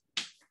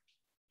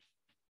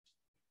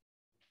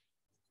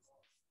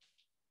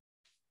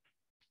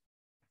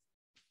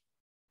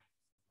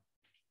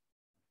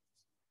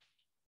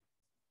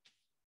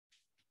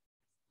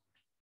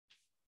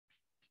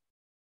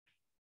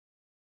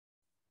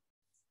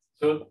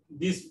so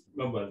this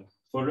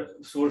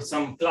for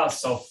some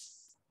class of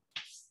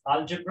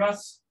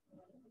algebras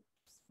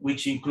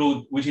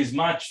which is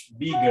much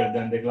bigger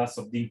than the class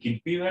of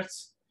Dynkin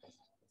quivers,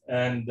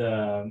 and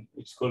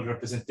it's called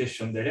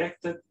representation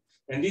directed.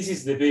 And this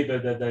is the paper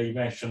that I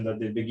mentioned at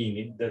the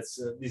beginning. This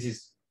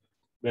is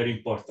very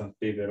important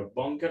paper of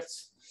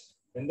Bongertz.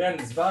 And then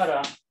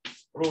Svara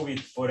proved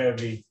it for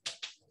every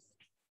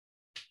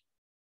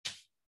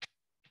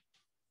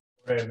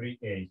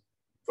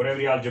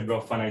algebra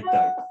of finite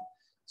type.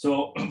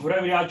 So for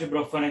every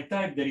algebra of finite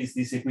type, there is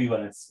this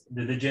equivalence.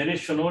 The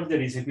degeneration order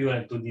is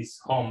equivalent to this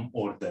Hom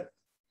order.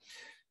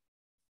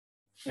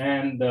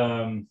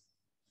 And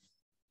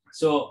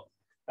so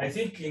I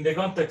think in the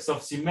context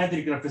of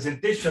symmetric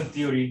representation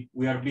theory,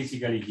 we are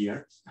basically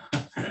here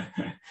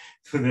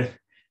to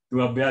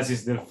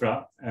Abiasis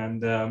Delfra.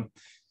 And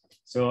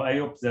so I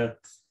hope that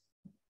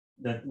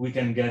we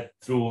can get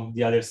through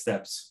the other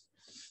steps.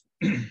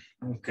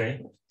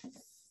 Okay.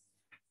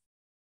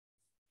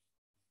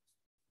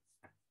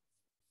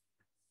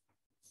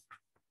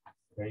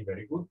 Okay,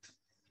 very good.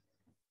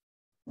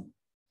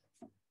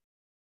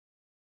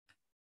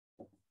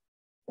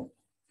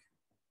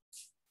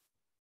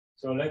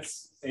 So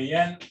let's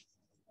AN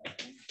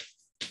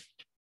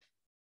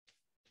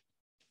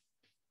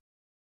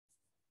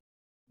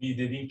be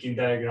the Dynkin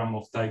diagram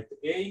of type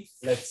A.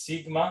 Let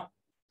sigma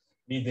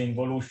be the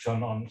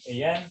involution on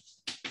AN.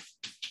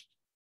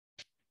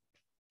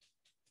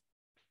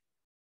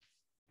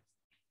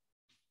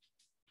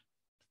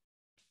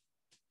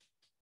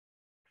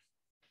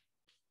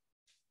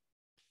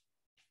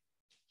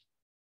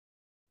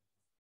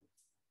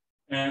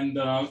 And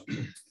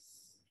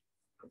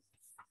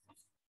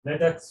let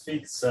us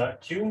fix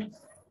Q,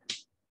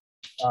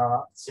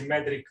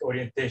 symmetric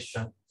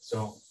orientation.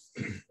 So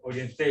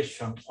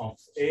orientation of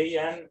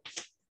AN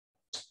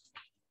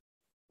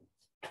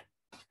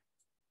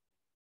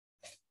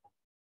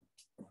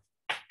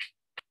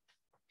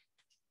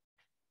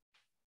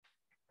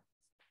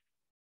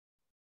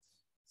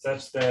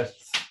such that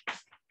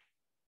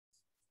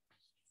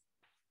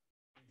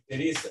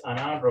there is an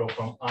arrow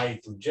from I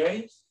to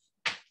J,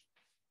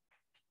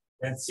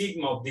 and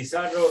sigma of this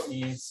arrow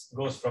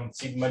goes from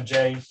sigma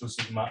J to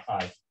sigma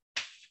I.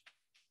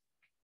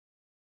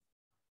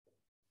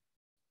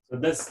 So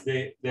that's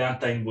the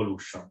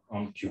anti-involution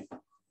on Q.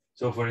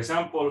 So for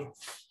example,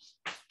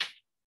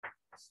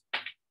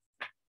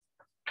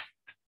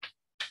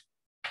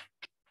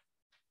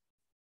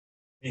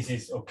 this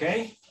is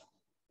okay.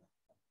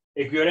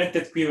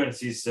 Equioriented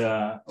quivers is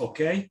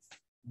okay,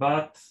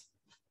 but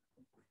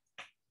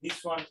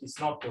this one is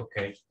not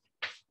okay.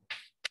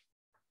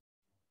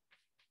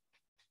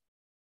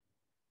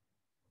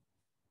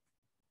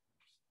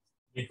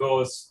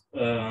 Because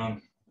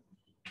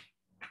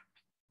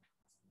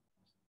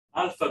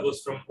alpha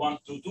goes from 1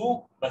 to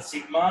 2, but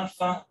sigma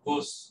alpha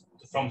goes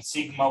from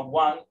sigma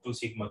 1 to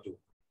sigma 2.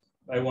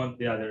 I want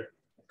the other,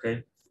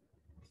 okay?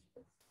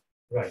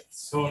 Right,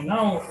 so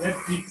now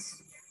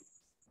let's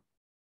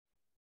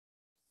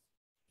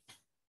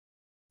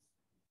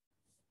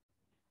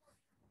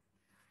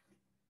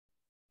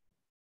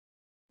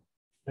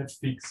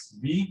fix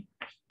B.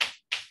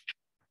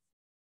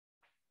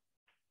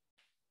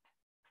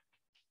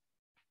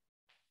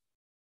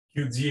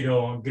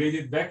 Q0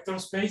 graded vector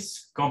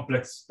space,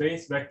 complex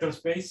space, vector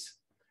space,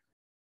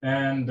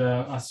 and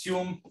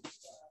assume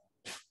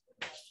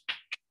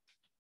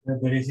that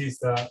there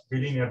exists a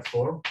bilinear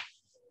form.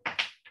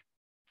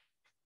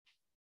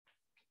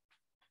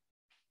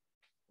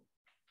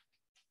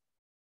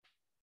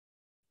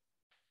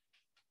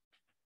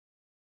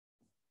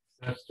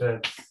 Such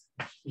that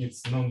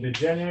it's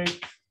non-degenerate.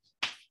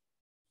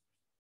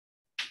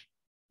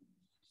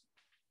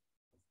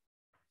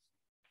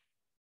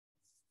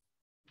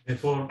 The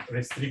form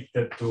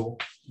restricted to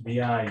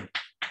Bi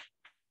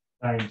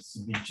times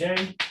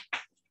Bj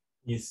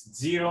is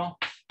 0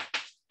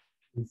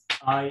 if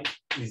I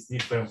is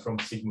different from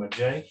sigma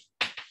j.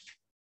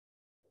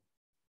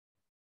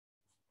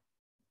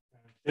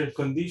 Third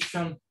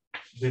condition,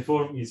 the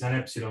form is an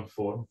epsilon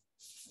form.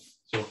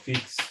 So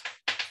fix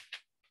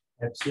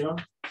epsilon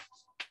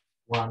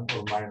 1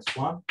 or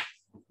 -1,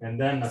 and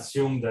then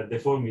assume that the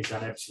form is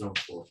an epsilon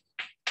form.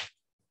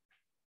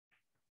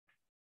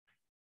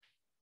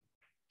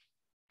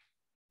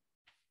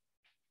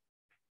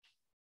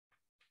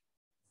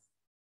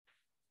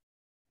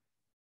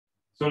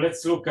 So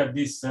let's look at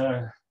this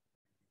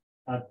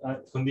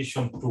at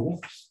condition 2.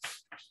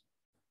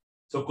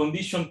 So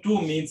condition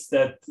 2 means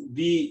that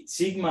V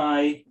sigma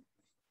I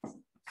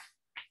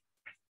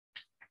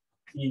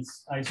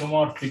is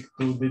isomorphic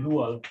to the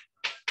dual,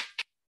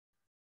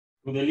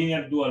 to the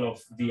linear dual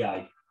of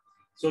Vi.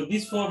 So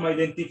this form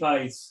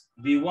identifies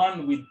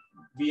V1 with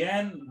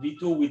Vn,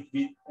 V2 with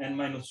Vn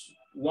minus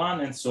 1,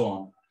 and so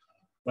on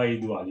by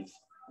duality.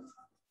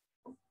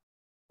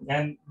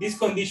 And this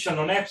condition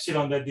on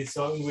epsilon, that is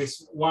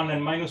always 1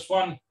 and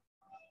 -1,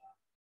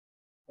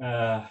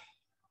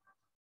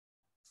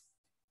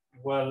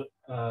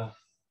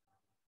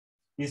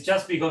 it's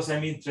just because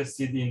I'm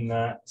interested in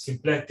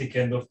symplectic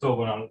and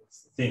orthogonal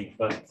thing,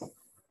 but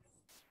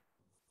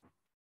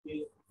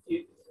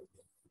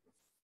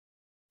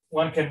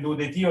one can do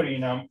the theory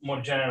in a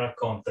more general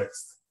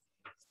context,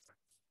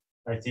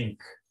 I think.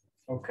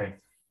 Okay.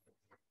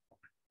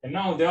 And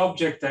now the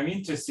object I'm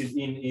interested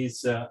in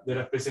is the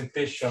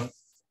representation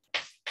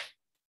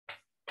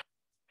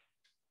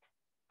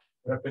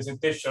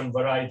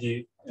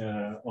variety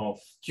of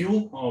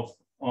Q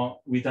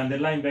with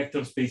underlying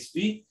vector space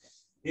V.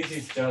 This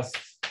is just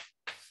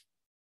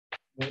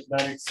the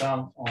direct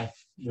sum of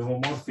the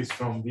homomorphism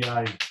from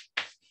Vi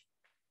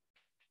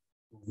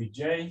to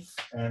Vj,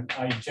 and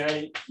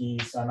Ij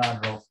is an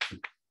arrow of Q.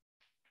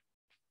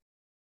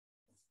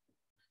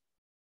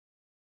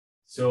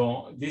 So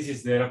this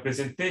is the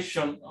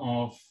representation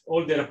of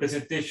all the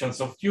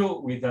representations of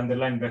Q with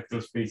underlying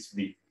vector space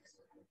V.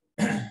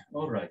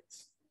 All right.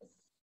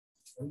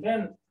 And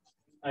then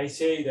I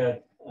say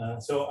that,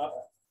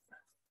 so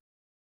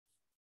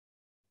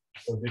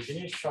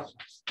definition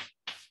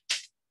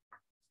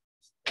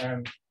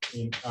M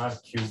in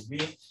RQV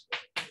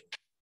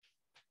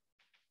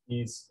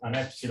is an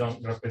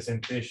epsilon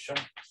representation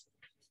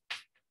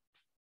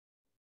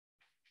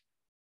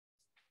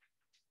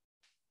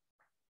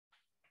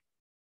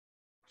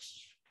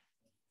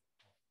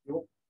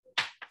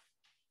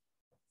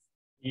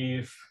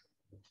if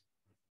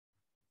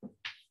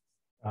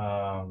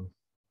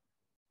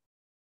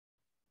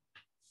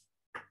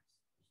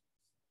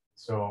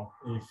so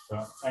if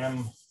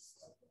M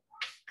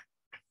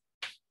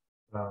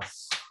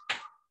plus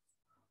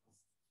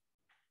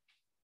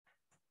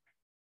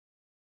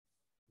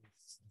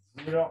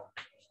zero,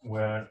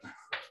 where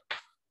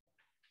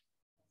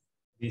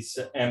this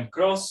M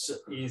cross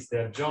is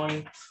the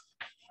adjoint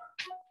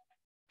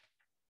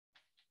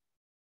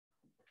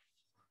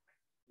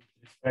with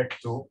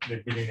respect to the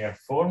bilinear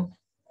form.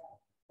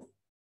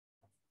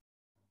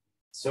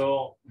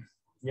 So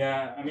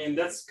yeah, I mean,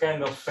 that's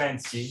kind of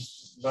fancy,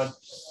 but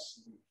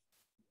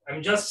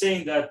I'm just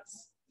saying that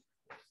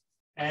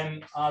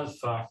M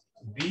alpha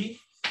B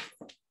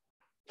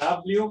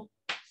W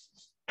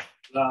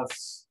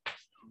plus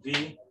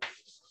V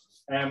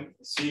M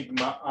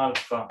sigma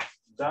alpha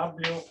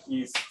W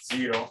is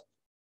 0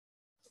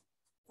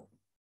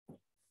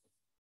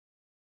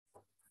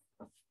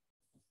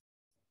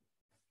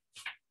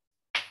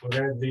 for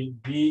every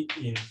V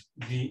in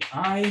Vi,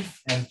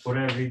 and for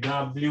every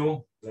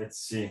W, let's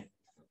see,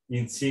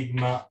 in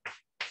sigma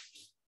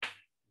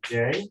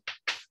J,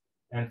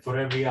 and for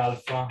every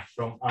alpha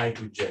from I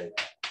to J.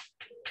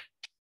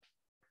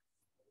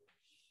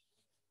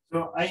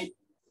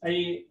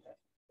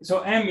 So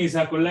M is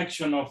a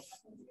collection of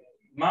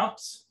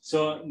maps.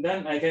 So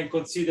then I can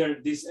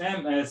consider this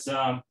M as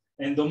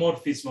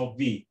endomorphism of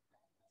V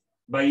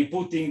by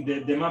putting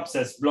the maps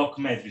as block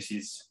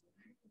matrices.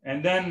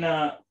 And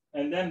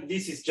then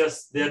this is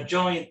just the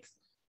adjoint.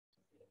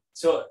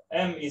 So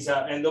M is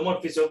an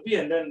endomorphism of V,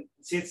 and then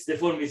since the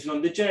form is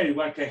non-degenerate,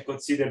 one can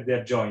consider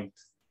the adjoint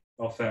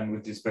of M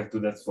with respect to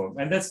that form.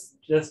 And that's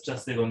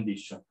just the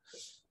condition,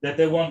 that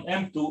I want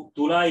M to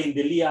lie in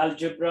the Lie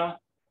algebra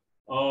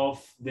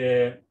of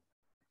the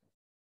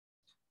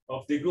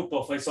group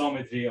of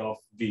isometry of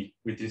V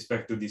with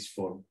respect to this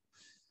form.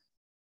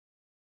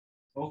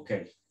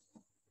 Okay.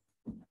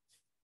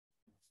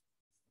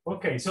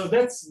 Okay, so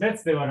that's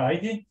the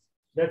variety.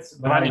 That's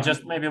Giovanni,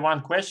 just maybe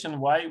one question.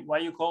 Why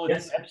you call it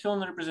Yes.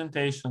 epsilon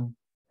representation?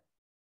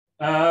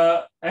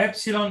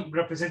 Epsilon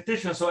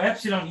representation. So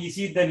epsilon is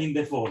hidden in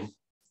the form.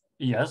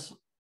 Yes.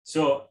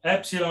 So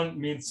epsilon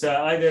means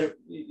either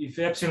if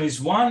epsilon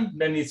is 1,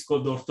 then it's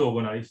called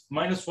orthogonal. If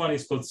 -1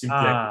 is called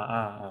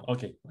symplectic.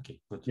 Okay,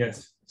 good.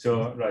 Yes.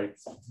 So right.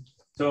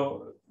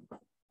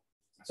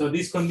 So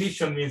this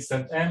condition means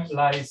that M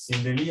lies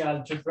in the Lie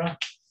algebra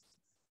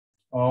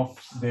of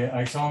the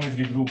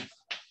isometry group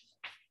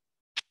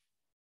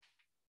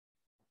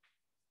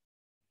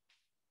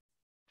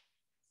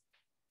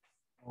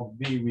of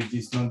B with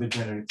this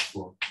non-degenerate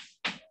form.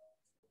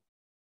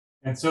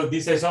 And so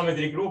this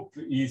isometry group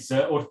is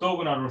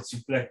orthogonal or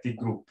symplectic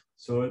group.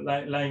 So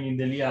lying in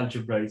the Lie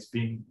algebra is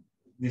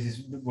this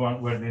is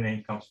where the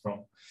name comes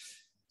from.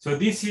 So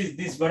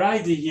this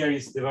variety here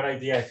is the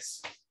variety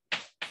X.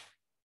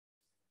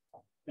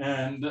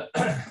 And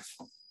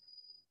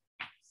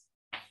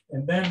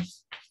then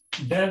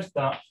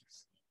delta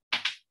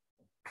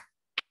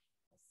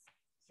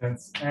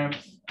sends M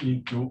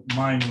into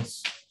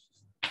minus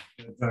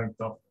the joint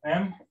of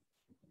M,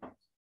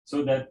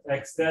 so that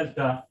X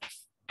delta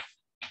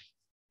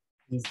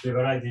is the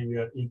variety we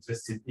are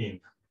interested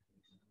in.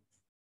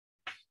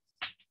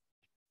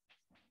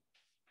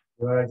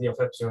 Variety of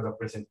epsilon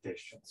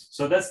representations.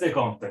 So that's the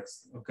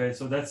context. Okay,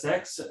 so that's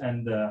X,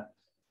 and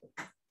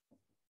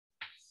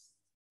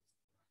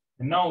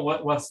now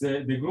what's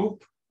the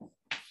group?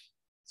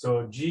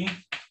 So G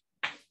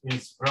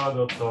is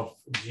product of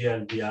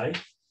GLBI.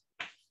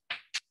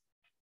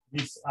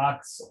 This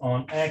acts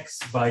on X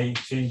by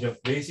change of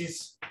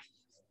basis.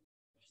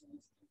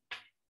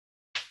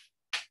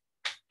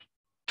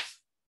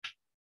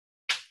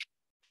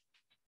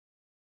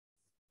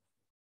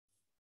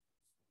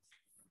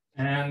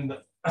 And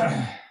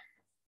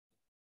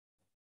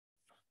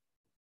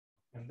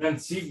then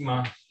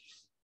sigma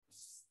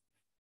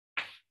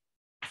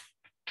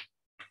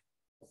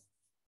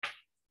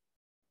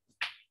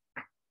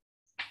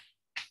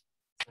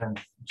and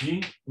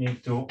G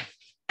into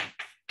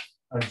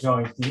a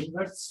joint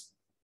inverse,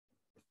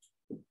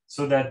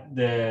 so that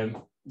the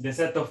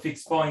set of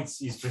fixed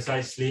points is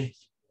precisely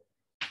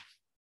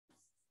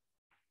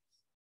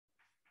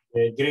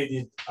the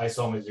graded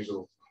isometry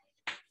group.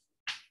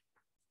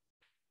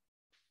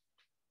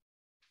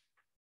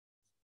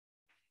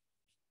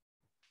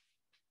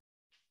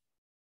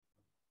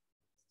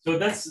 So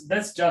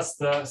that's just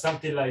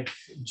something like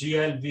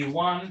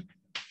GLV1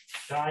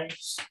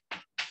 times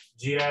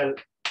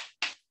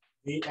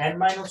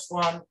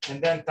GLVn-1,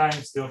 and then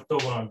times the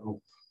orthogonal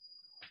group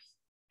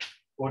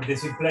or the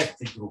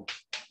symplectic group,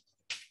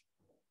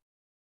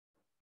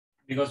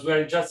 because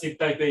we're just in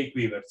type A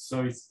quiver.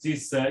 So it's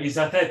this is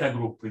a theta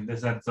group in the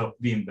sense of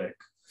Wimbeck.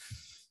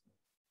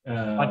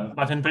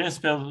 But in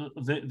principle,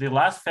 the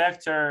last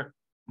factor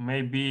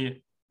may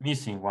be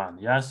missing one.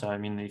 Yeah. So I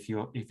mean, if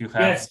you have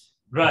yes.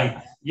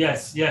 Right.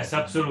 Yes. Yes.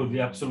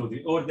 Absolutely.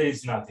 Absolutely. Or there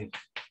is nothing.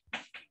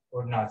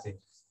 Or nothing.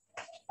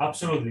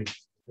 Absolutely.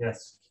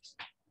 Yes.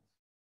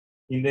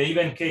 In the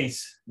even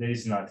case, there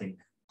is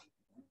nothing.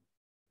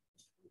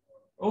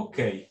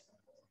 Okay.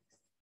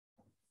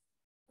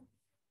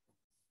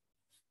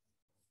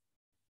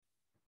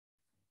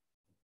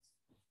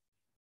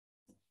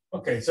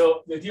 Okay.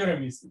 So the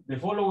theorem is the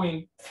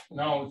following.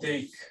 Now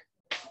take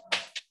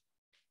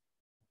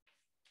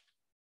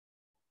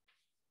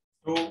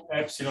two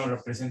epsilon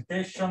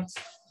representations.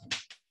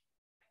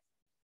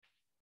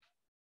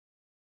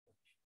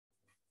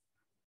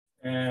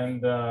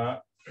 And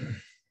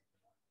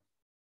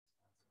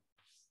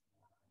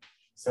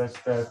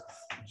such that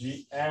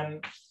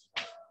Gn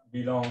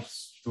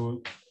belongs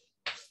to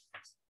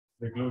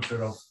the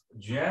closure of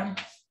Gm.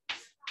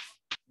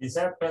 This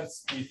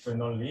happens if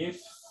and only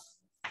if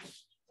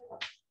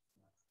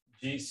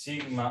G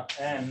sigma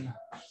n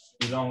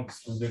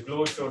belongs to the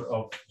closure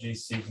of G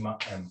sigma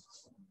m.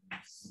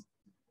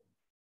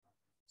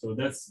 So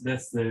that's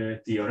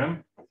the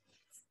theorem.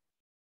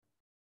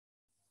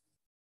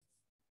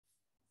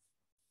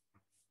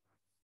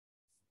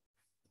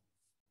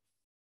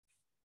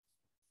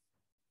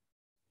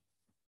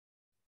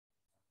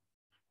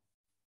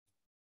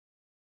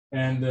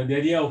 And the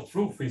idea of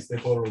proof is the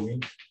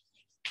following.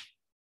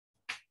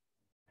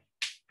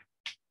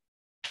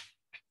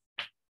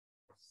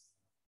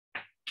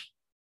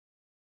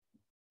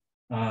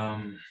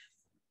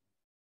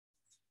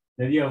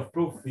 The idea of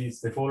proof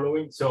is the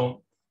following.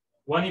 So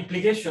one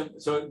implication,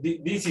 so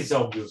this is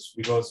obvious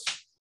because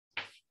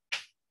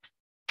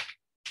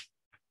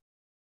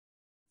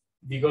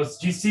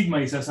G sigma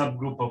is a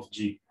subgroup of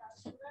G.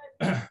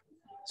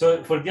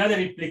 So for the other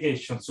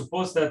implication,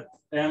 suppose that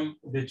M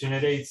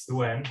degenerates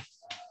to N.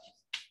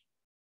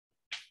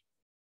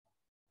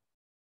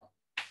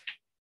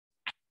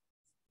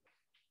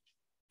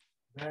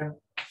 Then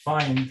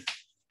find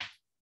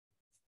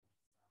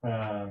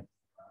the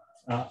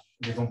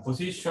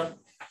composition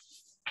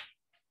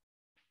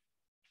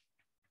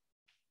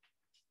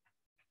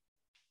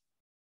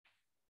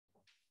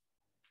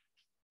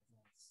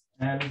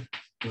N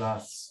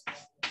plus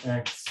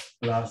x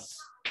plus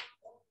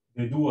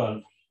the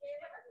dual.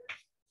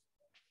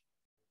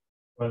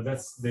 Well,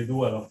 that's the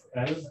dual of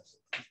L.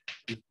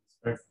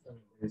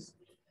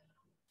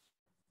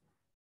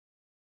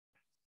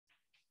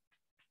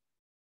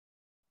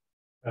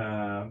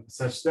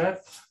 Such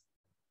that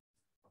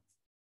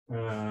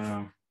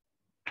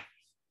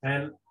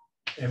L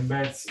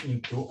embeds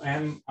into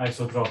M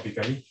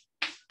isotropically.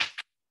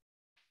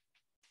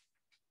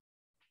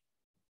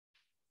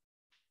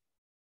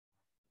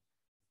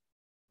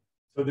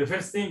 So the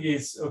first thing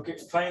is, okay,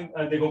 find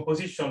a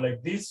decomposition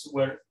like this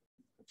where,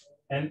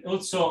 and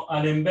also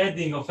an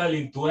embedding of L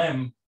into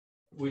M,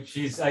 which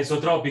is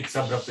isotropic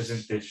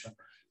subrepresentation.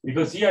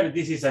 Because here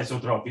this is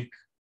isotropic.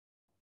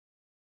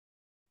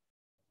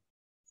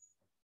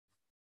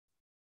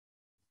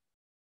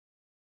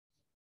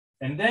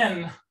 And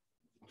then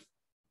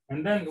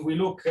we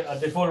look at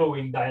the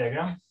following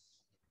diagram.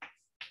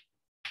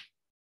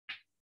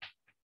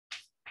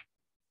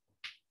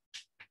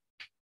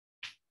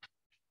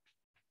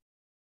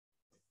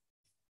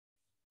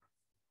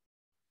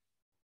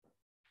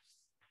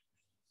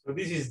 So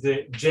this is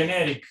the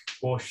generic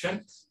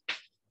quotient.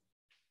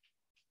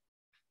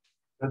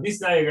 So this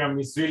diagram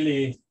is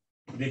really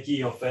the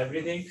key of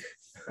everything.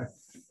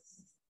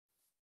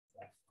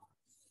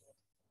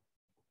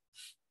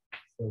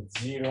 So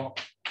 0,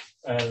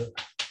 L,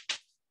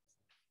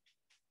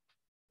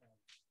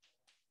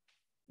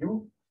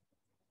 U.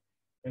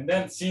 And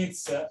then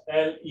since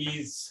L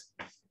is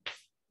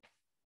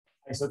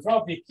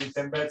isotropic, it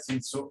embeds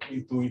into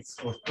its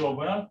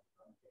orthogonal.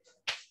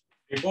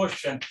 The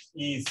quotient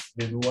is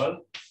the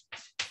dual.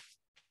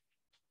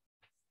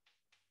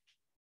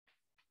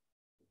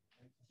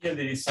 Here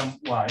there is some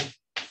y.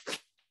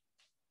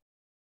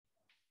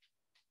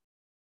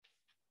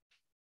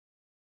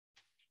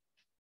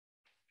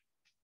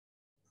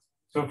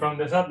 So from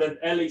the fact that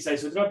L is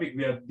isotropic,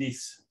 we have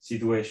this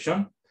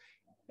situation.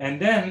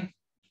 And then,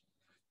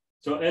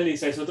 so L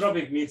is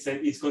isotropic means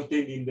that it's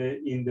contained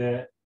in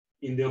the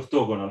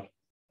orthogonal.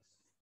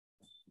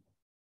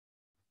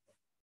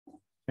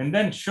 And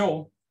then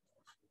show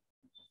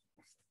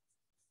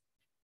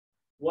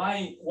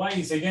why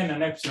is again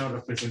an epsilon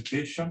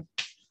representation,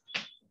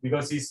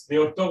 because it's the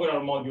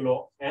orthogonal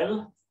modulo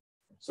L.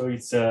 So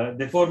it's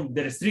the form,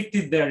 the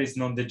restricted there is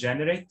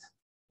non-degenerate.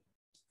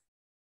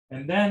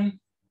 And then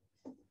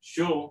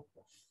show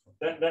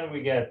that then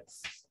we get.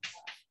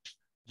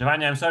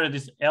 Giovanni, I'm sorry,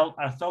 this L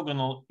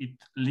orthogonal, it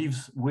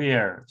lives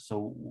where?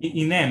 So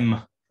in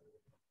M.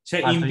 So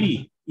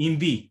in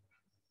V.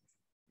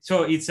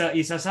 So it's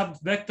a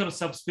vector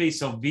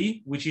subspace of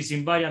V, which is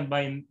invariant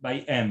by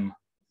M.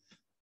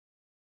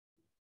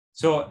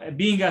 So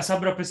being a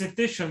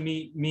subrepresentation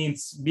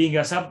means being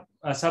a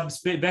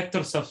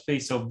vector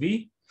subspace of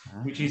V,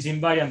 which is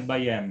invariant by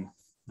M.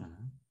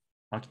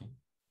 Okay.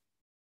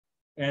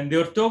 And the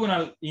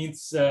orthogonal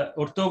is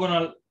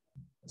orthogonal.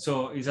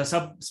 So it's a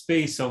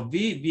subspace of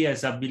V. V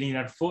has a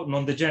bilinear form,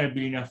 non-degenerate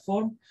bilinear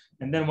form,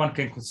 and then one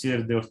can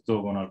consider the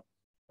orthogonal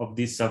of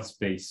this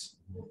subspace.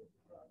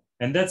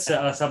 And that's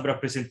a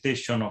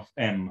subrepresentation of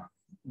M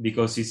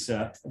because it's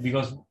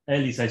because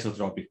L is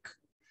isotropic.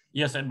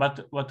 Yes,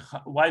 but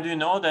why do you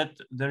know that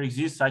there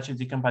exists such a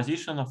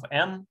decomposition of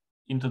N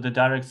into the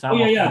direct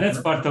sum? Oh yeah,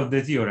 that's part of the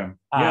theorem.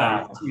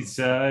 Yeah, it's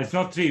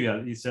not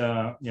trivial. It's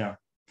yeah.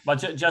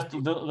 But just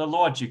the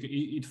logic,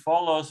 it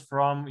follows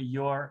from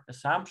your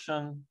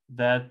assumption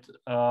that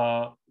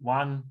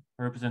one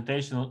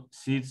representation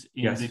sits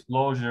in the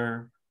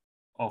closure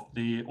of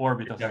the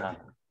orbit of the other.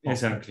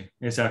 Exactly.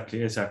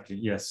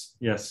 Yes.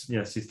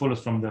 It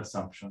follows from the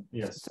assumption.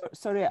 Yes. So,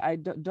 sorry, I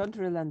don't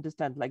really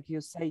understand. Like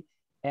you say,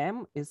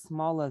 M is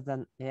smaller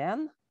than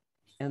N.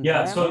 And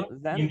yeah. So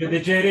in the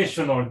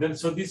degeneration order.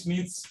 So this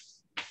means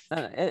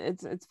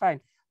it's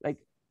fine. Like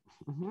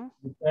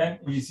N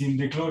is in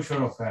the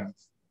closure of M.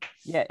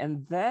 Yeah,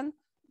 and then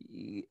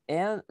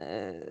M.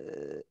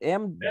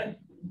 Then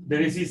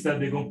there is the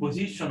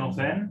decomposition of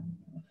N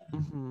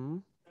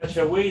in such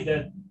a way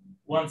that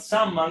one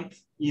summand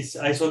is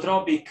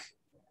isotropic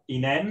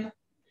in N,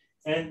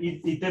 and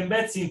it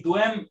embeds into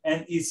M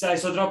and is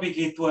isotropic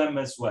into M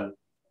as well.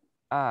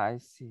 Ah, I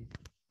see.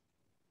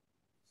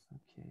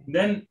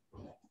 Okay.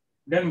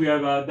 Then we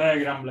have a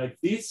diagram like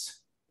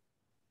this,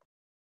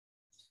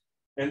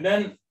 and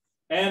then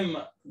M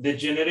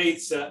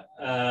degenerates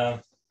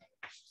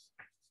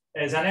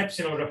as an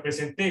epsilon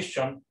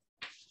representation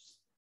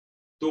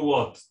to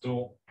what?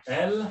 To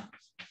L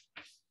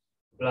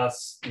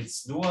plus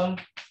its dual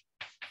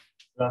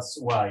plus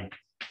Y.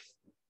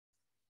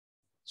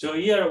 So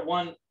here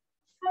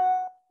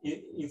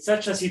in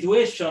such a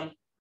situation,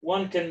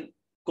 one can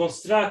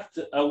construct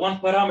a one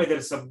parameter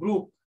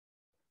subgroup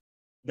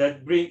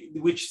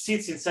which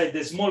sits inside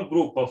the small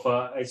group of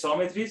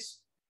isometries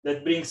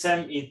that brings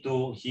M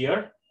into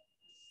here.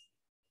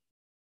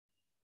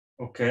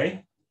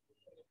 Okay.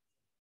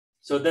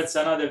 So that's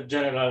another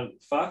general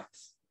fact,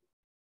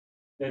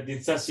 that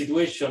in such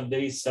situation, there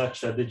is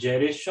such a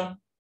degeneration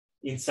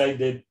inside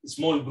the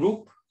small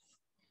group.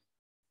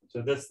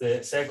 So that's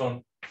the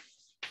second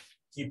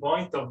key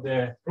point of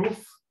the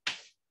proof.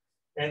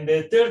 And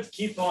the third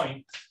key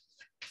point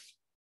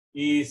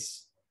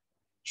is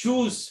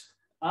choose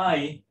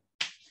I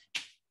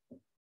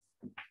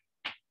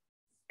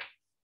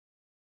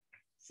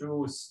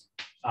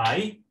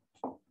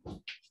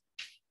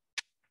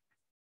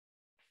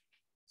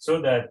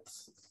so that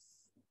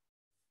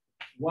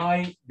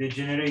y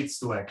degenerates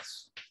to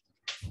x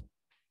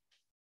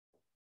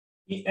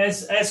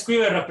as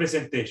quiver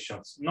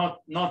representations,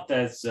 not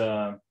as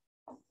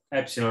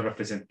epsilon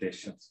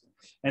representations,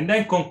 and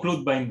then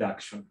conclude by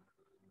induction.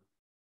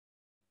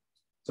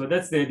 So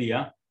that's the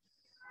idea.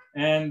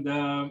 And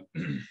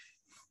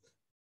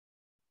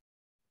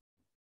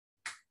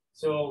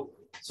so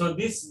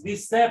this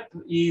step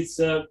is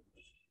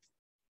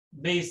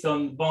based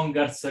on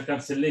Bongard's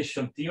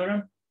cancellation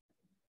theorem.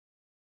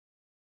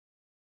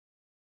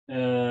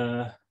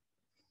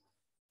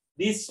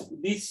 This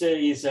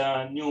is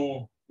a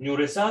new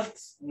result.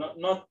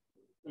 Not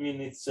I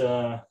mean it's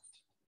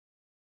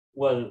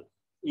well,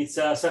 it's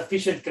a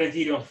sufficient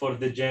criterion for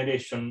the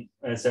generation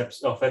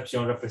of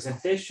epsilon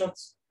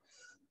representations.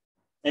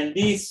 And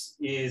this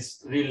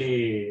is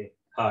really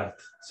hard.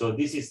 So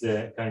this is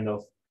the kind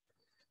of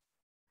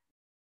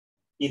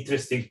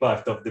interesting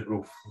part of the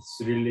proof.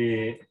 It's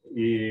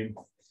really,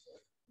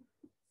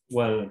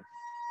 well,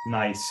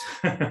 nice.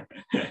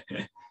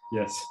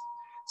 Yes.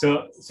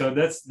 So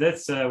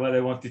that's what I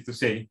wanted to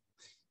say.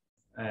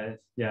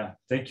 Yeah,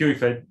 thank you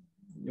if it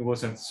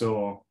wasn't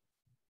so,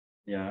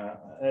 yeah.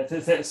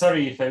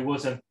 Sorry if I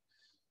wasn't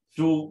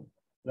too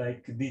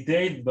like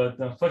detailed, but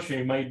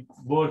unfortunately my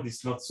board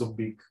is not so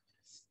big.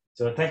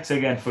 So thanks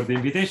again for the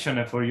invitation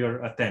and for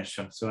your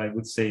attention. So I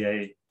would say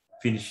I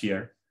finish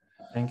here.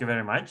 Thank you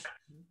very much.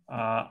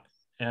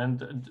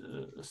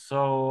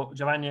 So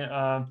Giovanni,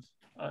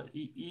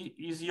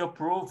 is your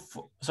proof,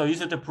 so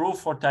is it a proof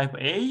for type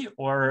A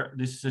or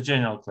this is a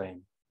general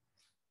claim?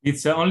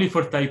 It's only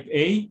for type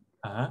A,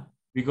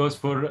 because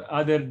for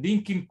other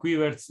Dinkin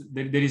quivers,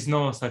 there is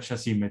no such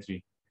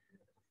asymmetry.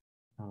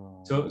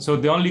 Oh. So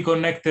the only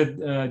connected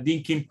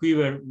Dinkin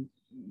quiver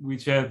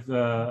which have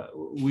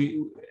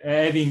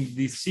having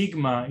this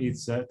sigma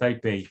is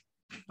type A.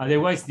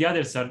 Otherwise, the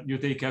others are you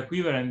take a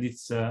quiver and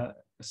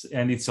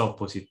it's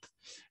opposite.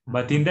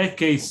 But in that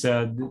case,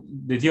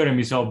 the theorem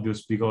is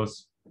obvious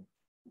because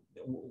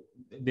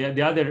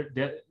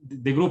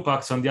the group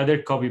acts on the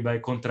other copy by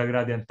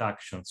contragradient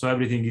action. So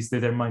everything is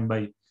determined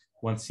by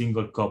one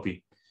single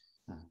copy.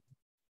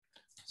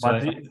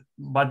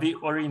 But the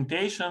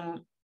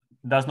orientation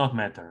does not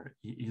matter.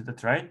 Is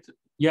that right?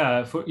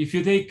 Yeah. If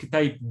you take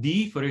type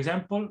D, for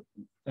example,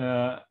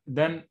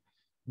 then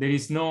there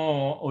is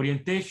no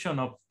orientation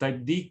of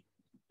type D.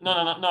 No.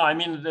 I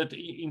mean that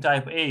in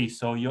type A.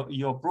 So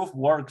your proof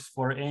works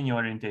for any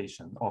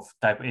orientation of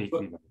type A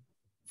quiver.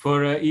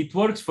 It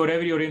works for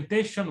every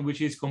orientation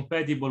which is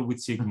compatible with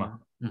sigma,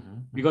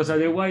 because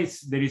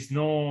otherwise there is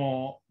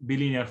no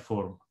bilinear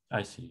form.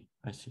 I see.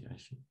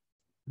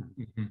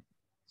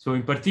 So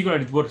in particular,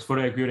 it works for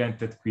a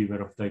equioriented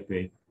quiver of type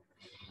A.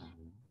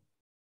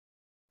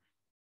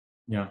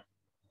 Yeah.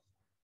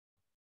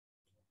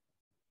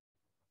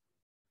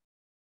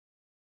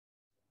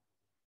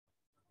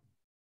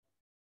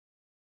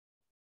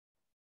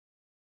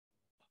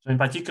 So in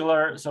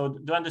particular, so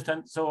do you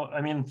understand? So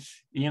I mean,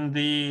 in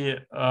the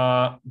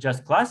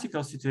just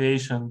classical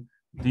situation,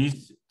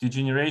 this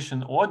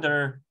degeneration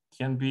order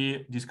can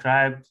be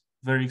described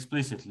very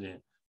explicitly.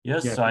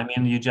 Yes. Yeah. So I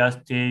mean, you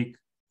just take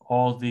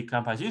all the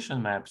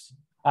composition maps.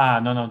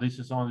 No, this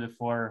is only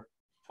for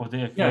the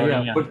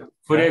equioriented.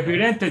 For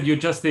equioriented, you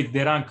just take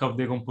the rank of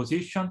the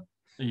composition.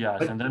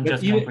 Yes, and then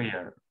just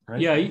compare. Right?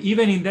 Yeah,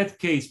 even in that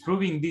case,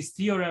 proving this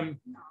theorem,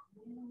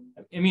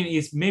 I mean,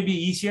 is maybe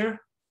easier.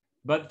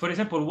 But for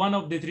example, one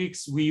of the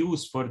tricks we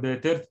use for the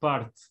third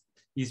part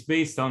is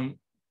based on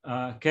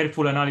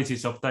careful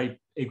analysis of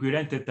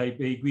equioriented type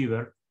A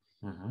quiver.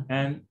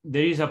 And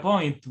there is a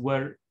point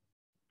where,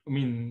 I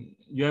mean,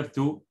 you have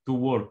to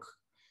work.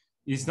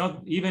 It's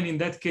not, even in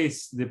that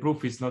case, the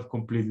proof is not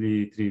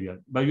completely trivial.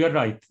 But you're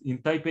right, in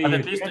type A. But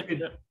at least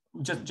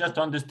just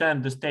to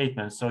understand the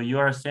statement. So you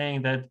are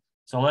saying that,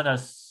 so let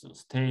us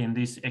stay in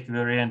this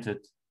equioriented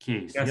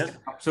case. Yes?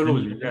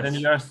 Absolutely. Then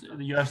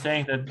you are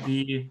saying that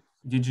the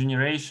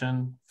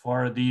degeneration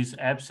for these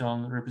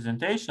epsilon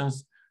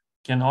representations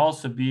can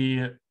also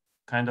be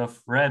kind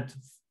of read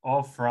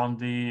off from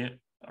the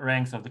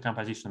ranks of the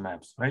composition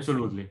maps, right?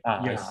 Absolutely.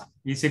 Yes.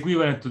 It's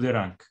equivalent to the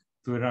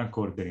rank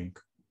ordering.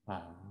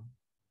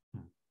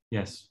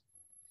 Yes.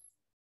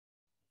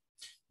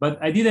 But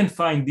I didn't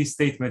find this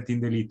statement in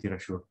the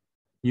literature,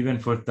 even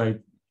for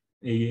type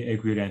A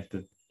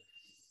equioriented.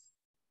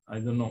 I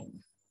don't know.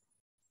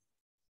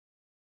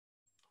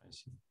 I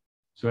see.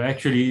 So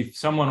actually, if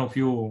someone of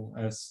you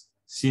has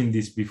seen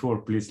this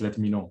before, please let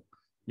me know.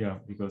 Yeah,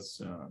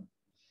 because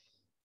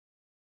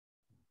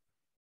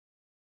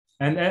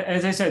and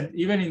as I said,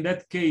 even in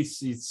that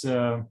case, it's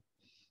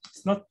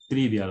not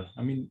trivial.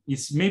 I mean,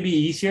 it's maybe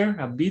easier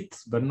a bit,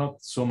 but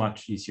not so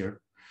much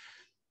easier.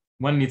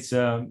 When it's,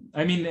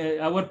 I mean,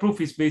 our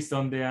proof is based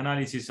on the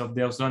analysis of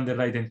the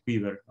Auslander-Leiden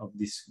quiver of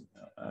this.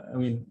 I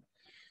mean,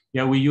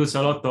 yeah, we use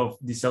a lot of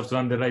this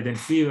South-London and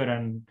quiver,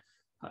 and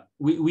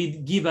we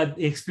give an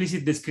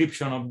explicit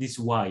description of this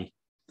y.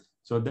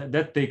 So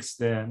that takes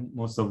the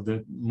most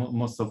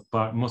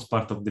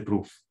part of the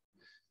proof.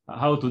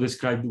 How to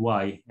describe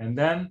y, and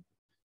then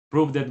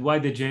prove that y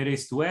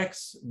degenerates to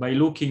x by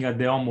looking at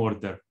the Hom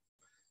order.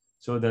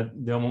 So that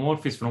the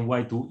homomorphism from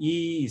y to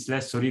e is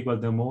less or equal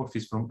to the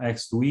homomorphism from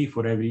x to e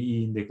for every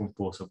e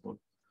indecomposable.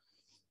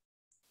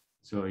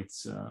 So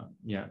it's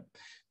yeah,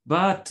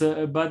 but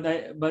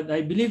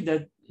I believe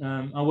that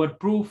our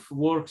proof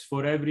works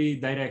for every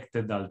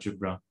directed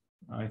algebra.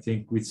 I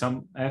think with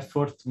some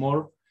effort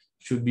more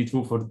should be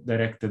true for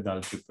directed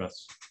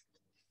algebras.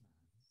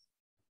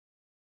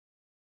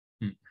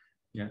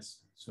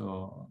 Yes,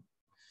 so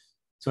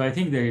I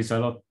think there is a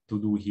lot to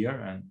do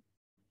here, and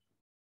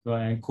so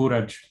I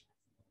encourage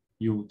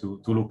you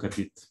to look at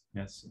it.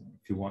 Yes,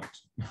 if you want.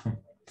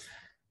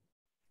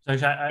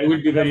 So I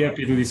will be very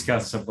happy to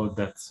discuss about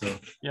that. So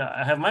yeah,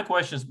 I have more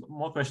questions,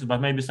 but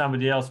maybe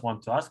somebody else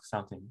wants to ask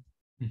something.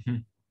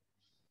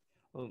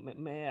 Well,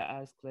 may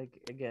I ask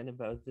again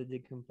about the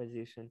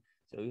decomposition?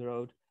 So you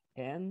wrote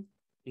n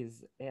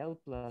is L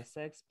plus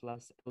X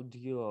plus L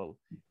dual.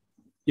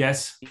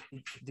 yes.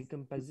 It's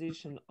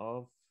decomposition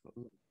of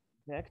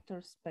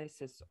vector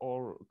spaces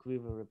or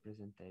quiver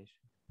representation?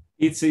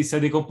 It's a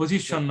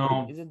decomposition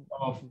of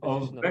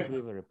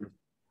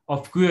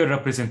quiver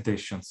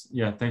representations.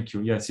 Yeah, thank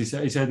you. Yes,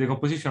 it's a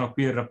decomposition of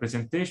quiver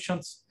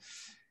representations,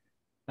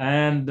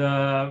 and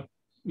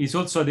it's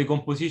also a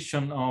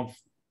decomposition of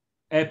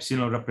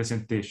epsilon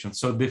representation.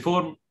 So the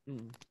form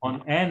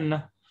on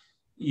n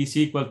is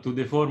equal to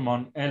the form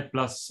on L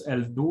plus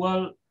L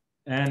dual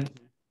and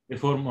the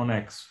form on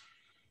X.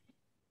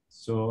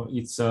 So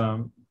it's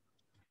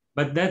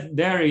but that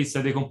there is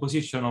a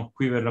decomposition of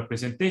quiver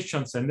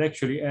representations, and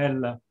actually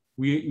L,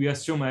 we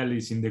assume L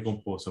is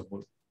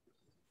indecomposable.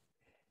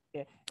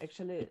 Yeah,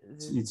 actually,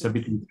 it's a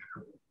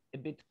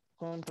bit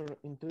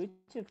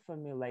counterintuitive for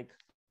me. Like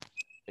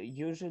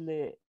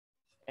usually,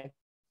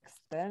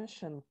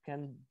 extension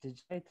can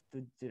degenerate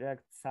to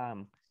direct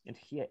sum, and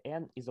here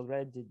n is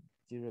already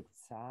direct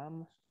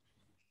sum.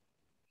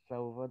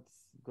 So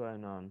what's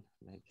going on?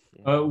 Like,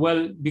 yeah.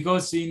 Well,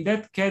 because in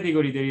that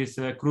category there is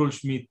a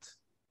Krull-Schmidt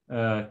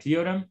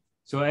theorem.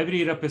 So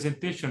every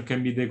representation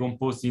can be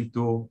decomposed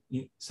into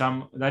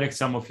some direct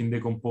sum of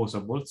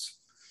indecomposables.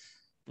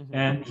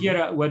 And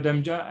here, what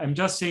I'm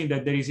just saying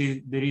that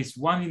there is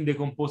one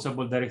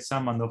indecomposable direct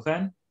summand of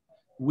n,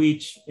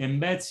 which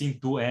embeds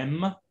into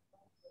M,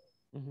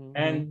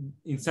 and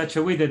in such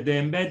a way that the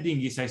embedding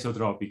is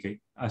isotropic.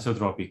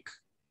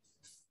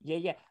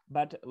 Yeah,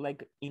 but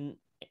like in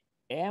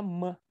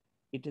M,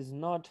 it is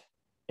not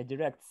a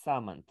direct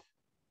summand.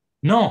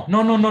 No.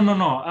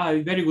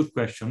 Very good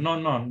question.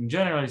 No. In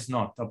general, it's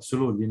not.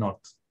 Absolutely not.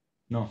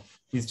 No,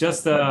 it's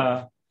just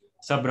a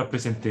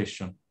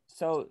sub-representation.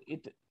 So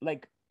it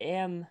like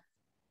n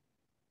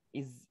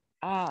is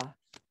oh,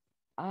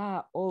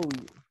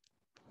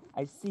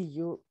 I see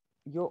you're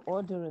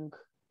ordering.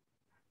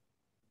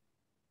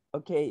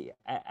 Okay,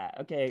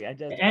 okay. I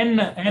just n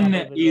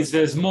is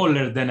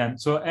smaller than m,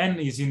 so n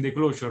is in the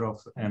closure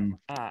of m.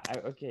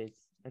 Okay.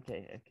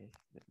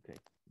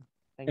 Great.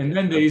 And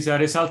then there is a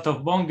result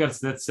of Bongers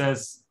that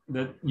says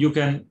that you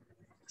can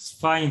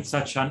find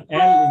such an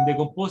L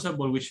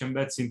indecomposable which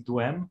embeds into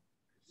M.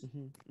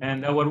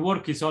 And our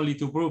work is only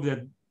to prove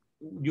that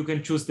you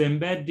can choose the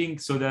embedding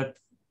so that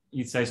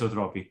it's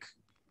isotropic.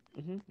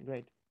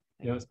 Great.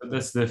 Yeah, so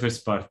that's the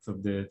first part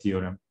of the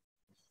theorem.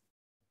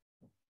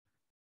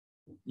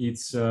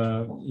 It's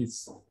a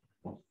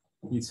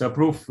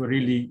proof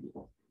really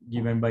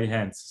given by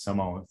hands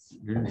somehow.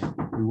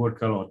 We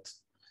work a lot.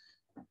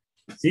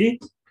 See?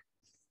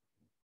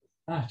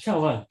 Ah, ciao,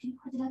 Val.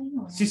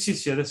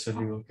 Sì, adesso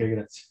arrivo. Ok,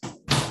 grazie.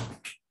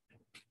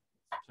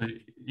 So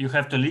you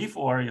have to leave,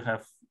 or you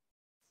have?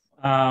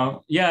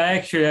 Yeah, I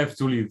actually have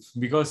to leave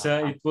because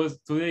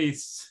today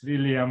it's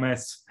really a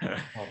mess.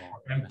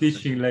 I'm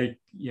teaching like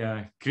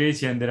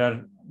crazy, and there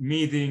are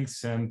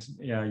meetings, and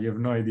you have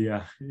no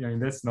idea.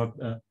 That's not.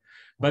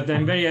 But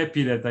I'm very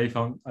happy that I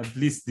found at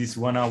least this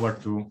 1 hour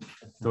to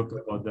talk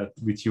about that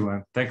with you.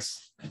 And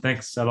thanks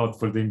a lot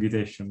for the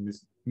invitation.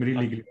 It's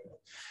really great.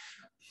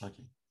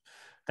 Okay.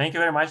 Thank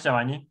you very much,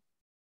 Giovanni.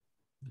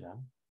 Yeah.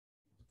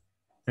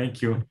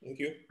 Thank you.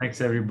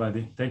 Thanks,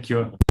 everybody. Thank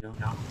you.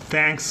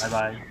 Thanks.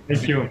 Bye-bye.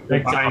 Thank you.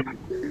 Thanks.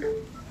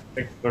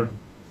 Thanks for.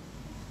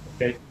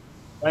 Okay.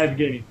 Bye,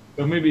 Evgeny.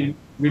 So maybe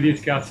we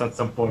discuss at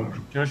some point.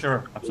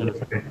 Sure.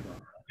 Absolutely. Okay.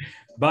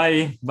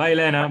 Bye. Bye,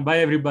 Lena. Bye,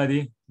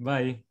 everybody.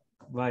 Bye.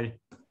 Bye.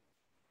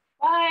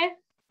 Bye.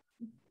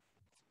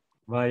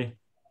 Bye.